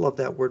fascists love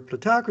that word,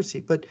 plutocracy.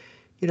 But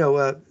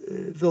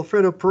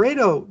Vilfredo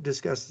Pareto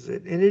discusses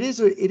it, and it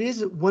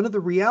is one of the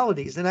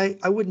realities. And I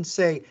wouldn't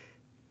say,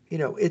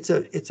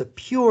 it's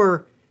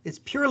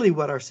purely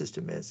what our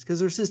system is,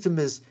 because our system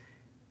is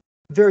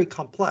very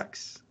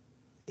complex.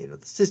 The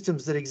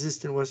systems that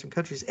exist in Western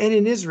countries and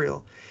in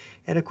Israel.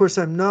 And of course,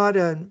 I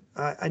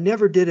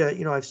never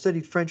did I've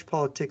studied French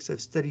politics,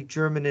 I've studied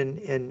German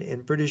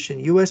and British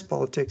and US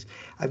politics.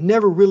 I've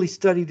never really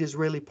studied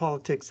Israeli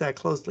politics that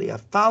closely.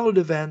 I've followed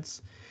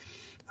events.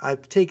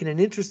 I've taken an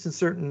interest in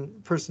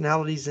certain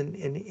personalities and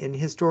in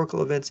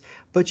historical events.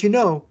 But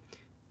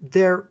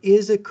there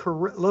is a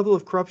level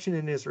of corruption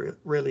in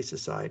Israeli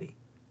society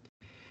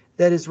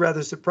that is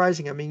rather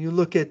surprising. I mean, you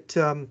look at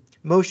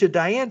Moshe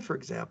Dayan, for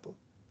example.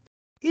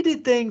 He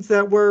did things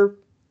that were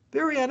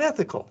very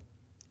unethical,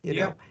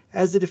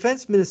 as the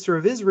defense minister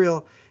of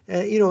Israel,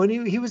 and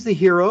he was the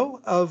hero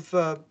of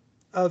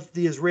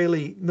the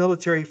Israeli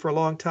military for a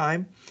long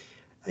time.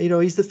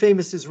 He's the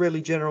famous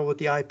Israeli general with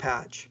the eye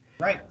patch.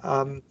 Right.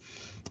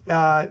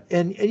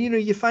 And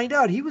you find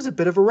out he was a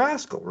bit of a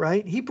rascal,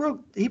 right? He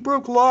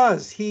broke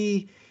laws.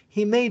 He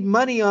made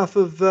money off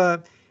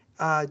of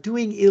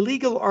doing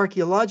illegal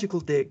archaeological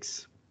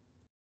digs,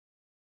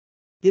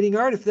 getting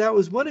art. That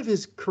was one of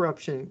his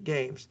corruption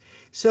games.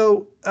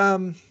 So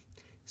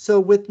so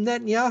with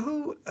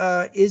Netanyahu,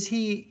 is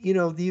he?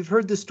 You've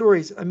heard the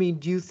stories. I mean,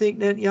 do you think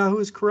Netanyahu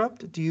is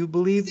corrupt? Do you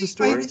believe the See,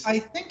 stories? I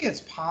think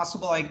it's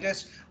possible. I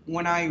guess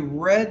when I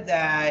read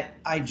that,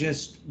 I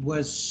just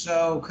was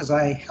so, because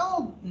I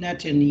held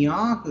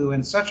Netanyahu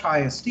in such high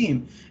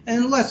esteem.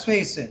 And let's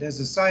face it, as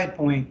a side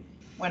point,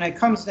 when it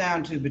comes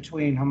down to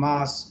between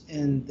Hamas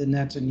and the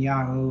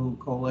Netanyahu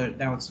coalition,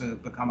 now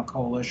become a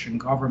coalition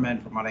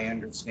government, from what I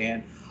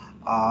understand,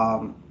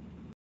 um,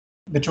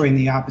 between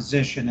the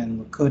opposition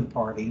and Likud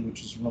party,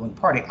 which is a ruling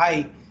party.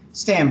 I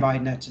stand by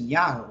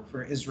Netanyahu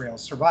for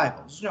Israel's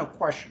survival. There's no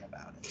question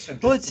about it. So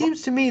Well, just it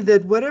seems to me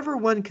that whatever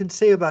one can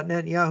say about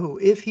Netanyahu,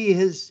 if he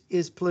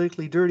is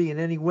politically dirty in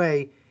any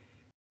way,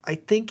 I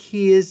think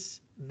he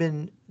has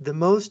been the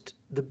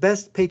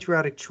best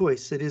patriotic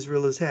choice that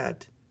Israel has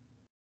had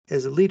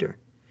as a leader.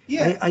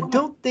 yeah, I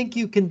don't think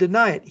you can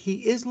deny it.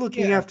 He is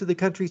looking yeah, after the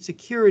country's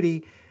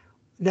security.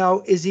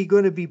 Now, is he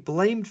going to be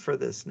blamed for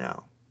this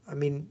now? I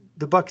mean,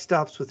 the buck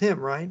stops with him,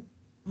 right?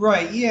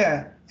 right,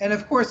 yeah. And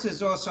of course,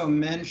 there's also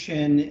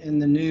mention in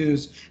the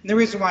news. And the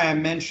reason why I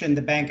mentioned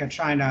the Bank of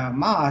China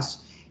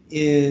Hamas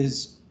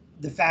is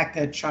the fact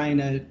that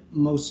China,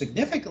 most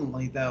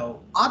significantly, though,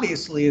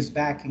 obviously is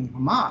backing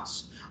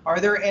Hamas. Are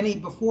there any,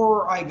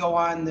 before I go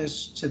on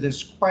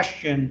this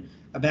question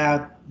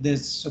about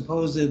this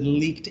supposed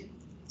leaked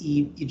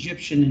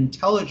Egyptian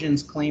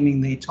intelligence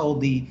claiming they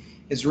told the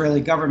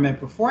Israeli government,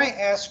 before I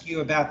ask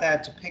you about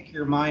that, to pick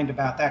your mind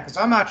about that, because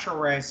I'm not sure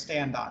where I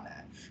stand on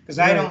that, because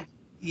I Right.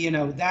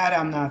 don't, that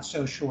I'm not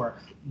so sure.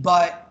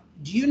 But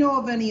do you know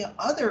of any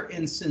other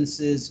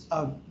instances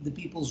of the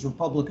People's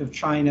Republic of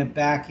China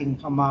backing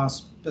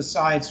Hamas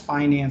besides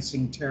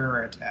financing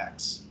terror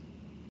attacks?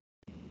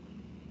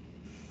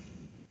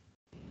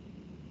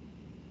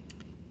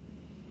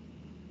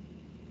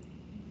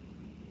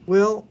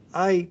 Well,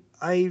 I'm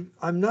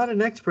not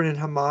an expert in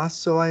Hamas,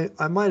 so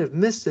I might have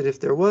missed it if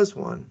there was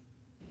one.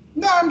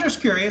 No, I'm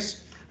just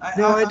curious.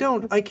 No, I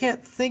don't. I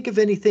can't think of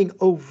anything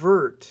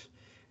overt.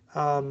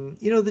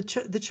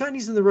 The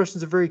Chinese and the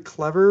Russians are very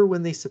clever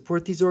when they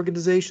support these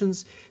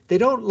organizations. They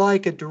don't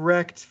like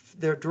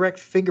their direct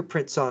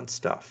fingerprints on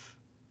stuff,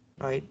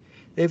 right?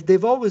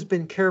 They've always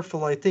been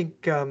careful. I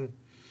think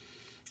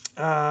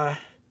uh,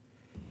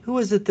 who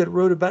was it that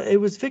wrote about it?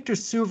 Was Viktor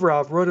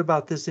Suvorov wrote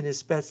about this in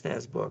his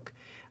Spetsnaz book,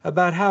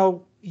 about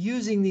how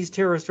using these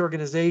terrorist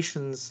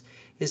organizations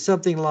is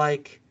something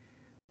like,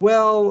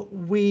 well,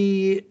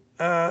 they're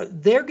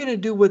going to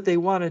do what they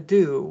want to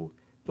do,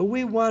 but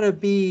we want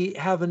to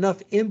have enough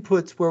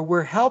inputs where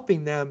we're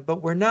helping them,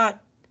 but we're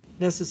not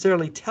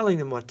necessarily telling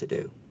them what to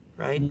do,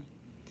 right?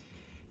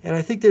 And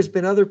I think there's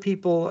been other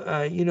people,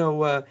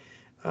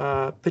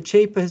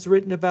 Pachepa has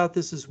written about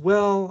this as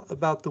well,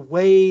 about the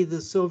way the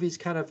Soviets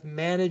kind of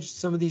managed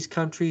some of these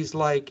countries,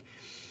 like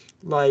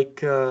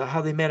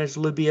how they managed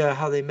Libya,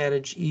 how they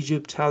managed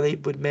Egypt, how they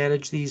would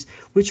manage these,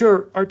 which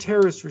are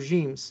terrorist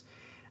regimes.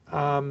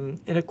 And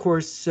of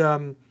course,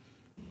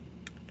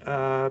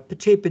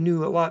 Pachepa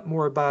knew a lot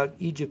more about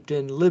Egypt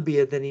and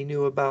Libya than he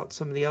knew about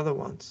some of the other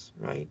ones,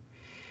 right?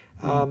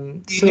 You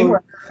knew So,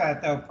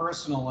 Arafat, though,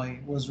 personally,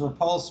 was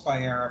repulsed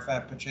by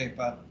Arafat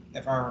Pachepa,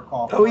 if I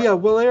recall oh correctly. yeah,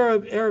 well,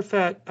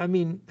 Arafat, I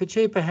mean,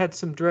 Pachepa had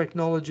some direct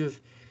knowledge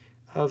of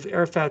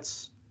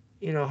Arafat's,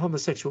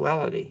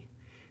 homosexuality,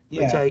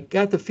 which Yeah. I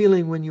got the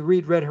feeling when you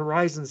read Red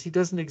Horizons, he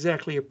doesn't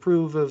exactly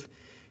approve of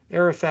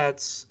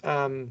Arafat's,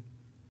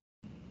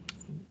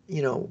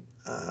 you know,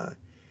 uh,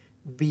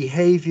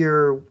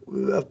 behavior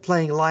of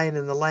playing lion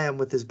and the lamb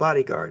with his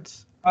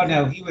bodyguards. Oh,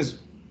 no, he was.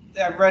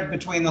 I read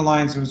between the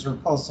lines. It was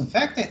repulsed. In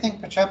fact, I think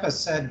Pachepa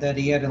said that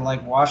he had to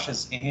like wash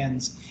his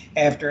hands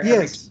after every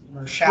time Yes,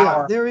 or yeah,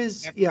 shower there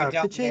is. after he Yeah,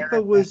 dealt with Pachepa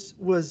Arafat.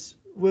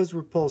 was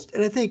repulsed,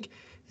 and I think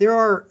there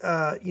are,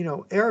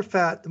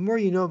 Arafat. The more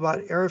you know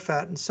about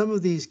Arafat and some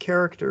of these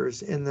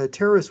characters in the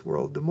terrorist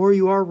world, the more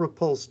you are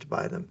repulsed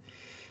by them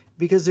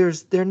because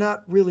they're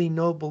not really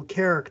noble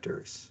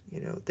characters.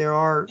 There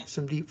are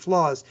some deep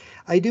flaws.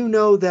 I do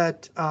know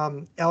that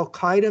Al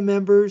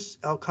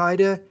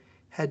Qaeda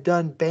had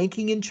done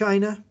banking in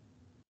China.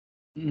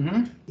 Mm-hmm.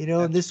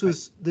 And That's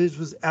right. this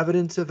was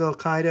evidence of Al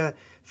Qaeda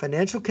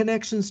financial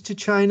connections to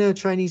China, a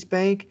Chinese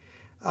bank.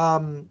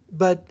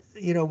 But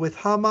with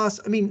Hamas,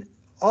 I mean,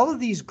 all of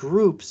these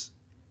groups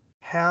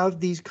have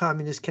these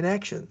communist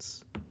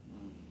connections.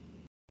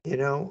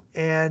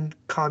 And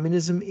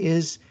communism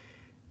is,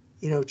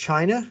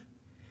 China.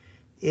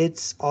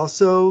 It's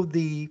also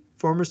the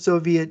former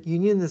Soviet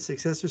Union, the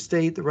successor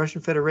state, the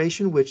Russian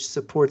Federation, which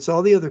supports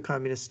all the other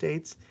communist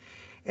states,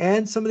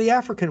 and some of the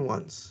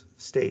African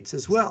states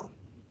as well,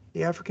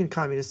 the African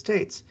communist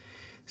states.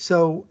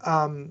 So,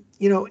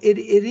 it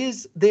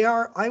is, they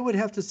are, I would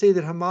have to say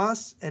that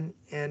Hamas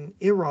and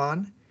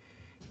Iran,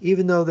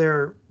 even though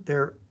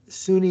they're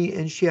Sunni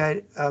and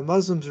Shiite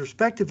Muslims,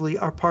 respectively,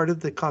 are part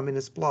of the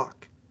communist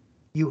bloc.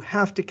 You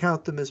have to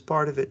count them as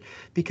part of it,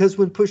 because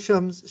when push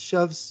comes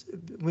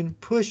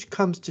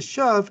to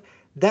shove,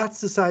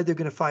 that's the side they're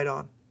going to fight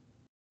on.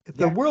 If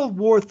the World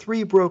War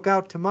III broke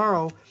out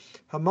tomorrow,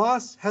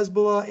 Hamas,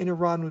 Hezbollah, and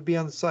Iran would be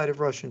on the side of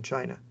Russia and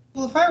China.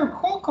 Well, if I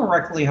recall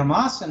correctly,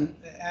 Hamas and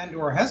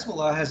or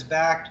Hezbollah has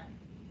backed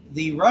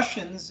the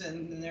Russians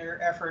in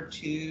their effort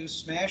to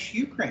smash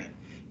Ukraine.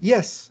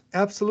 Yes,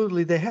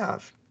 absolutely, they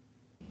have.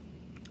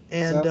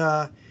 And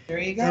so, there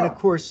you go. And of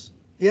course,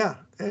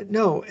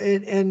 no,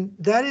 and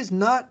that is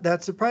not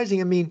that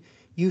surprising. I mean,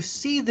 you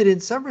see that in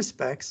some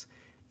respects,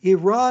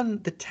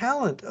 Iran, the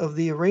talent of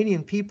the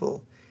Iranian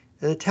people,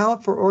 the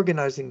talent for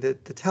organizing, the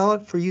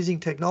talent for using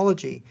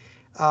technology,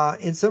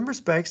 in some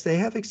respects, they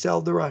have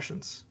excelled the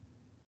Russians,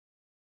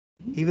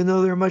 even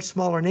though they're a much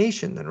smaller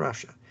nation than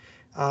Russia.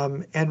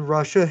 And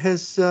Russia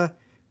has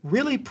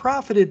really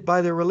profited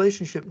by their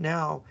relationship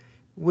now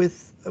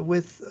with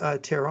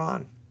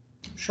Tehran.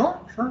 Sure.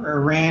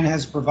 Iran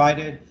has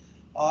provided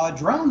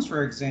drones,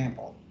 for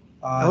example.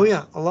 A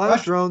lot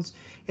of drones,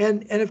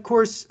 and of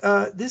course,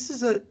 this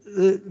is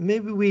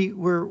maybe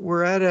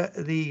we're at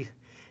the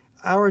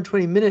hour and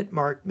 20-minute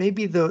mark.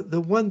 Maybe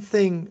the one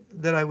thing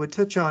that I would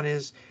touch on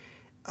is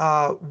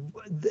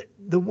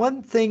the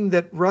one thing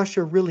that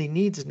Russia really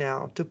needs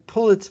now to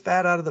pull its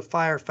fat out of the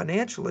fire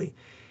financially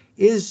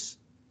is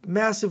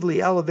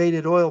massively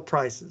elevated oil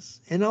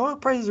prices. And oil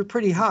prices are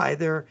pretty high.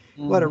 They're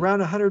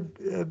around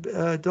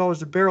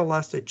 $100 a barrel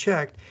last I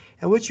checked.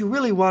 And what you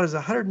really want is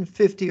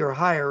 $150 or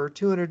higher, or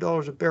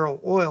 $200 a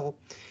barrel oil,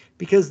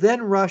 because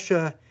then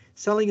Russia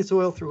selling its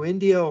oil through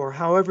India or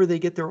however they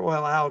get their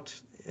oil out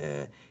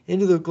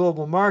into the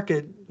global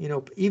market,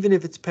 even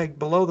if it's pegged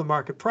below the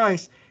market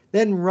price,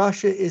 then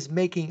Russia is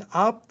making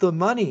up the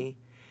money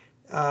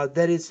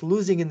that it's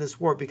losing in this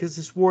war, because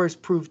this war has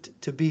proved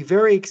to be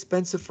very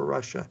expensive for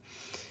Russia.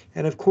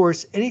 And of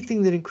course,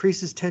 anything that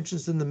increases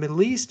tensions in the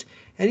Middle East,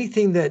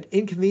 anything that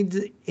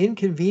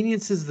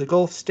inconveniences the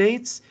Gulf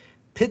states,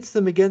 pits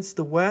them against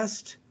the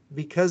West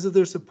because of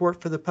their support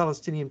for the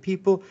Palestinian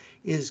people,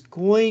 is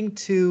going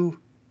to,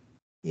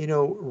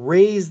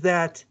 raise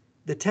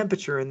the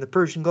temperature in the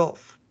Persian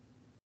Gulf.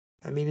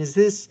 I mean, is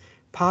this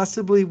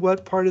possibly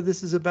what part of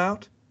this is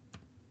about?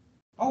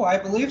 Oh, I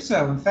believe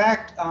so. In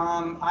fact,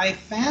 I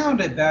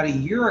found about a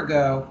year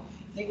ago,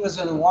 I think it was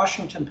in the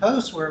Washington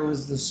Post, where it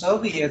was the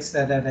Soviets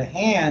that had a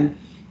hand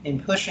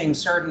in pushing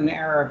certain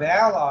Arab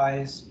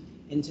allies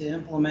into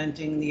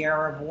implementing the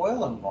Arab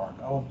oil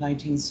embargo of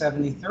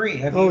 1973.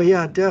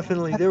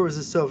 Definitely. There was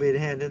a Soviet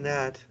hand in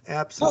that.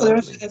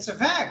 Absolutely. It's a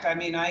fact. I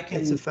mean,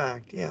 It's a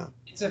fact, yeah.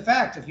 It's a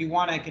fact. If you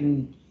want, I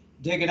can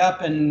dig it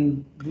up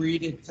and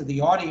read it to the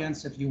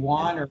audience if you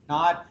want or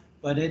not.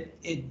 But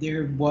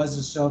there was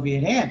a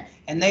Soviet hand,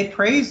 and they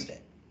praised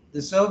it.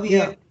 The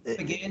Soviet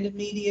propaganda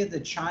media, the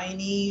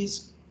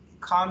Chinese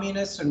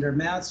communists under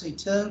Mao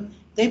Zedong,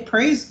 they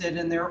praised it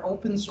in their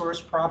open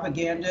source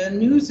propaganda and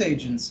news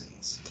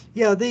agencies.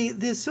 Yeah,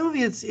 the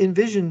Soviets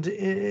envisioned,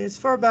 as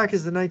far back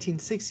as the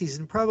 1960s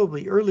and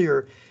probably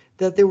earlier,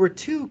 that there were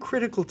two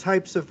critical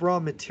types of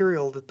raw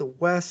material that the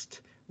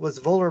West was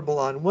vulnerable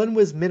on. One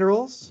was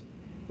minerals,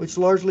 which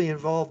largely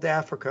involved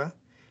Africa,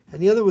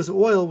 and the other was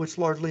oil, which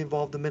largely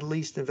involved the Middle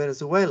East and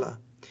Venezuela.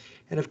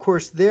 And of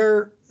course,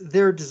 their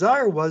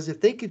desire was, if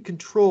they could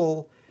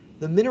control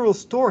the mineral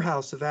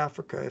storehouse of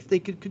Africa, if they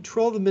could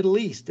control the Middle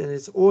East and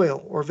its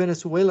oil, or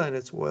Venezuela and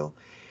its oil,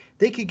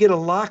 they could get a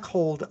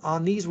lockhold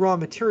on these raw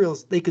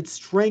materials. They could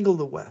strangle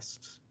the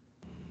West.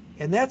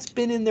 And that's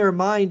been in their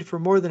mind for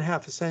more than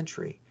half a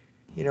century.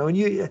 I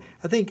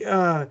think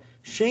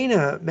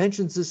Shana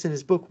mentions this in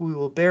his book, We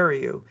Will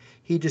Bury You.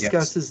 He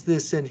discusses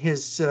this in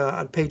his,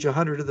 on page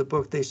 100 of the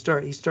book. He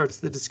starts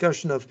the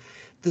discussion of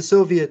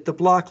the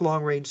bloc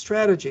long-range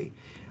strategy.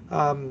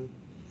 I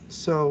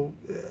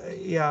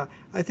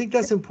think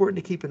that's important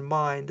to keep in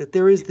mind, that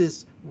there is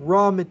this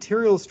raw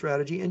material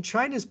strategy, and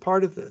China's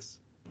part of this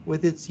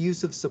with its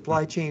use of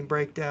supply chain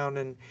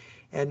breakdown,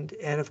 and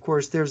of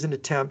course there's an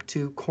attempt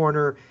to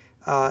corner,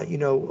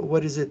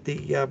 what is it?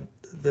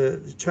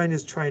 The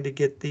China's trying to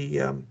get the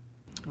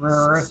rare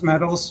earth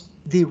metals.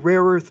 The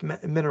rare earth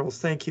minerals.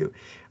 Thank you.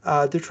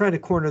 They're trying to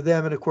corner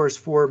them, and of course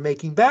for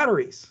making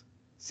batteries,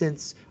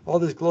 since all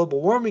this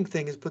global warming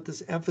thing has put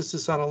this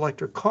emphasis on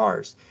electric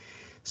cars.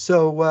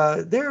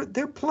 So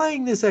they're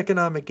playing this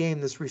economic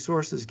game, this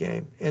resources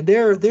game, and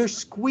they're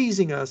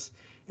squeezing us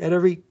at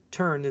every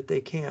turn that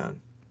they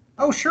can.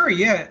 Oh, sure,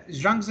 yeah.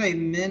 Jiang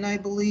Zemin, I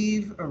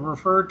believe,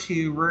 referred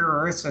to rare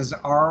earths as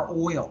our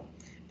oil,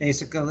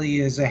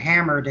 basically as a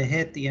hammer to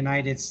hit the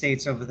United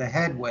States over the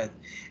head with.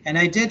 And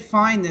I did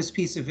find this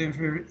piece of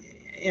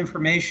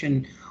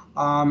information.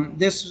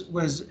 This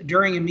was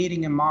during a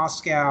meeting in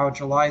Moscow,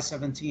 July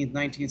 17,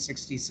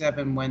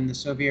 1967, when the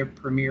Soviet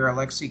Premier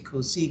Alexei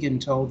Kosygin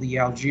told the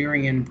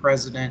Algerian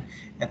president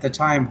at the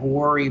time,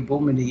 Houari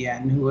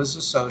Boumediene, who was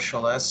a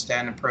socialist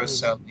and a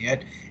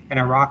pro-Soviet, and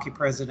Iraqi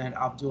President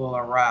Abdul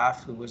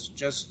Araf, who was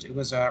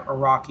an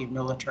Iraqi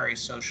military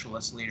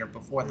socialist leader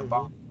before the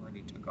bomb were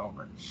Party took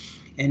over.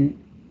 And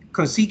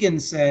Kosygin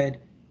said,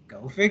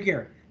 go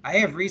figure. I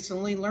have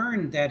recently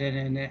learned that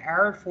an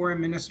Arab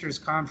foreign ministers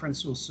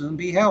conference will soon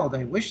be held.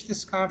 I wish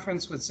this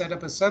conference would set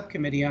up a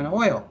subcommittee on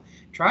oil.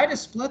 Try to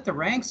split the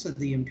ranks of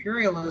the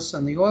imperialists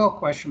on the oil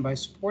question by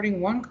supporting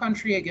one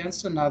country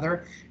against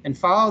another and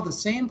follow the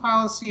same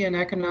policy and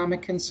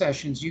economic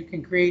concessions. You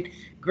can create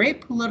great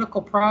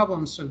political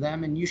problems for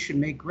them, and you should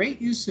make great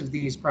use of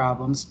these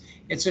problems.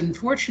 It's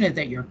unfortunate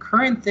that your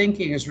current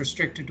thinking is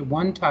restricted to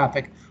one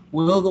topic.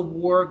 Will the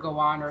war go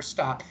on or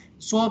stop?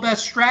 It's all about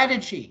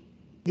strategy.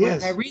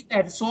 Yes. When I read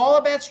that, it's all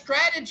about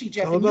strategy,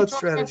 Jeff. All and you about talk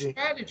strategy.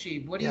 about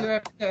strategy. What do Yeah. you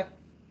have to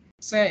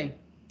say?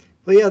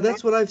 Well, yeah,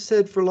 that's what I've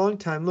said for a long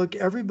time. Look,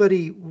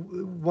 everybody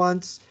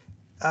wants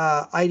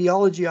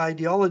ideology,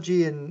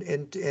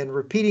 and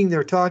repeating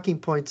their talking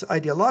points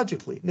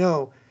ideologically.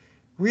 No,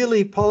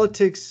 really,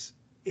 politics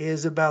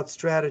is about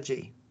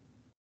strategy.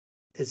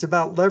 It's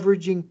about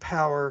leveraging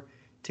power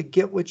to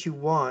get what you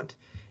want.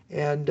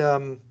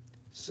 And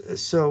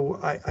so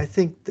I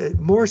think that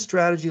more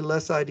strategy,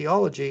 less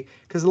ideology,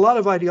 because a lot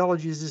of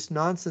ideology is just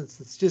nonsense.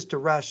 It's just a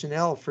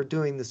rationale for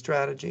doing the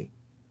strategy.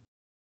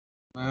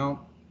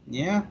 Well,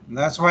 yeah,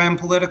 that's why I'm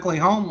politically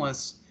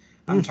homeless.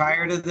 I'm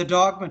tired of the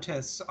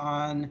dogmatists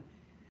on,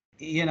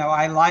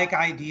 I like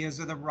ideas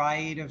of the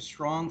right, of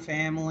strong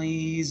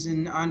families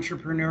and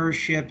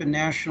entrepreneurship and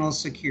national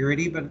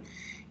security, but,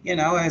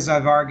 as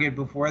I've argued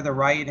before, the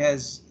right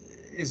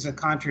is a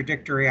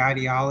contradictory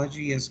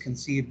ideology as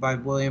conceived by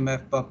William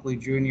F. Buckley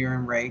Jr.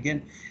 and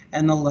Reagan.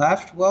 And the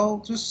left, well,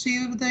 just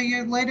see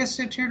the latest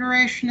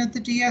iteration of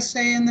the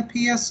DSA and the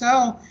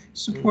PSL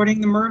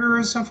supporting the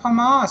murderers of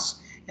Hamas.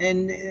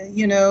 And,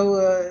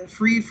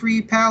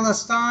 free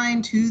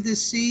Palestine to the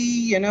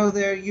sea,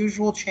 their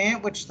usual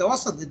chant, which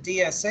also the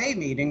DSA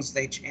meetings,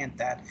 they chant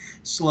that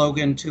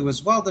slogan too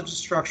as well, the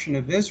destruction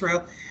of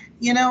Israel,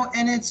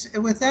 and it's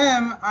with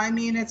them,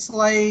 it's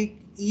like,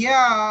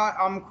 yeah,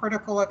 I'm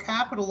critical of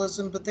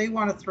capitalism, but they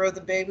want to throw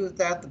the baby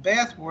without the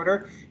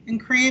bathwater and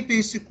create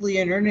basically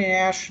an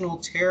international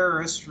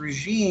terrorist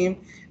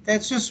regime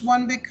that's just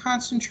one big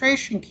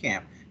concentration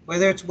camp.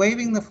 Whether it's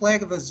waving the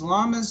flag of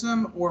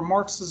Islamism or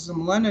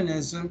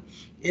Marxism-Leninism,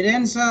 it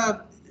ends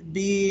up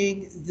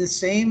being the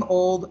same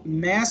old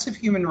massive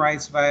human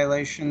rights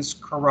violations,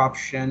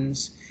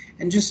 corruptions,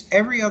 and just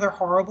every other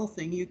horrible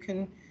thing you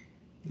can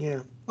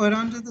put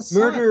under the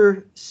sun.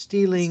 Murder,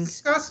 stealing,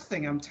 it's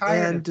disgusting. I'm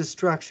tired and of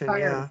destruction. tired.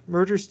 Yeah,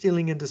 murder,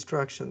 stealing, and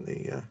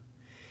destruction.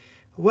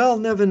 Well,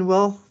 Nevin,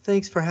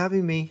 thanks for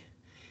having me.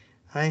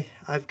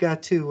 I've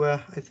got to. I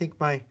think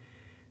my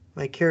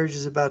carriage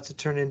is about to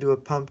turn into a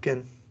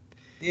pumpkin.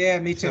 Yeah,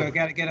 me too. I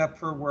got to get up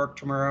for work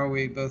tomorrow.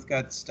 We both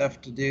got stuff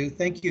to do.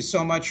 Thank you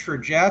so much for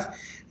Jeff.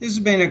 This has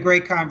been a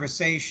great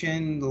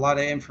conversation, a lot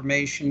of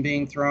information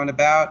being thrown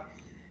about.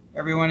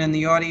 Everyone in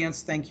the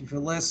audience, thank you for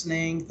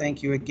listening.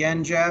 Thank you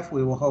again, Jeff.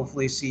 We will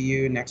hopefully see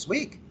you next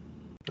week.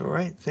 All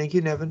right. Thank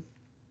you, Nevin.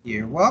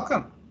 You're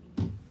welcome.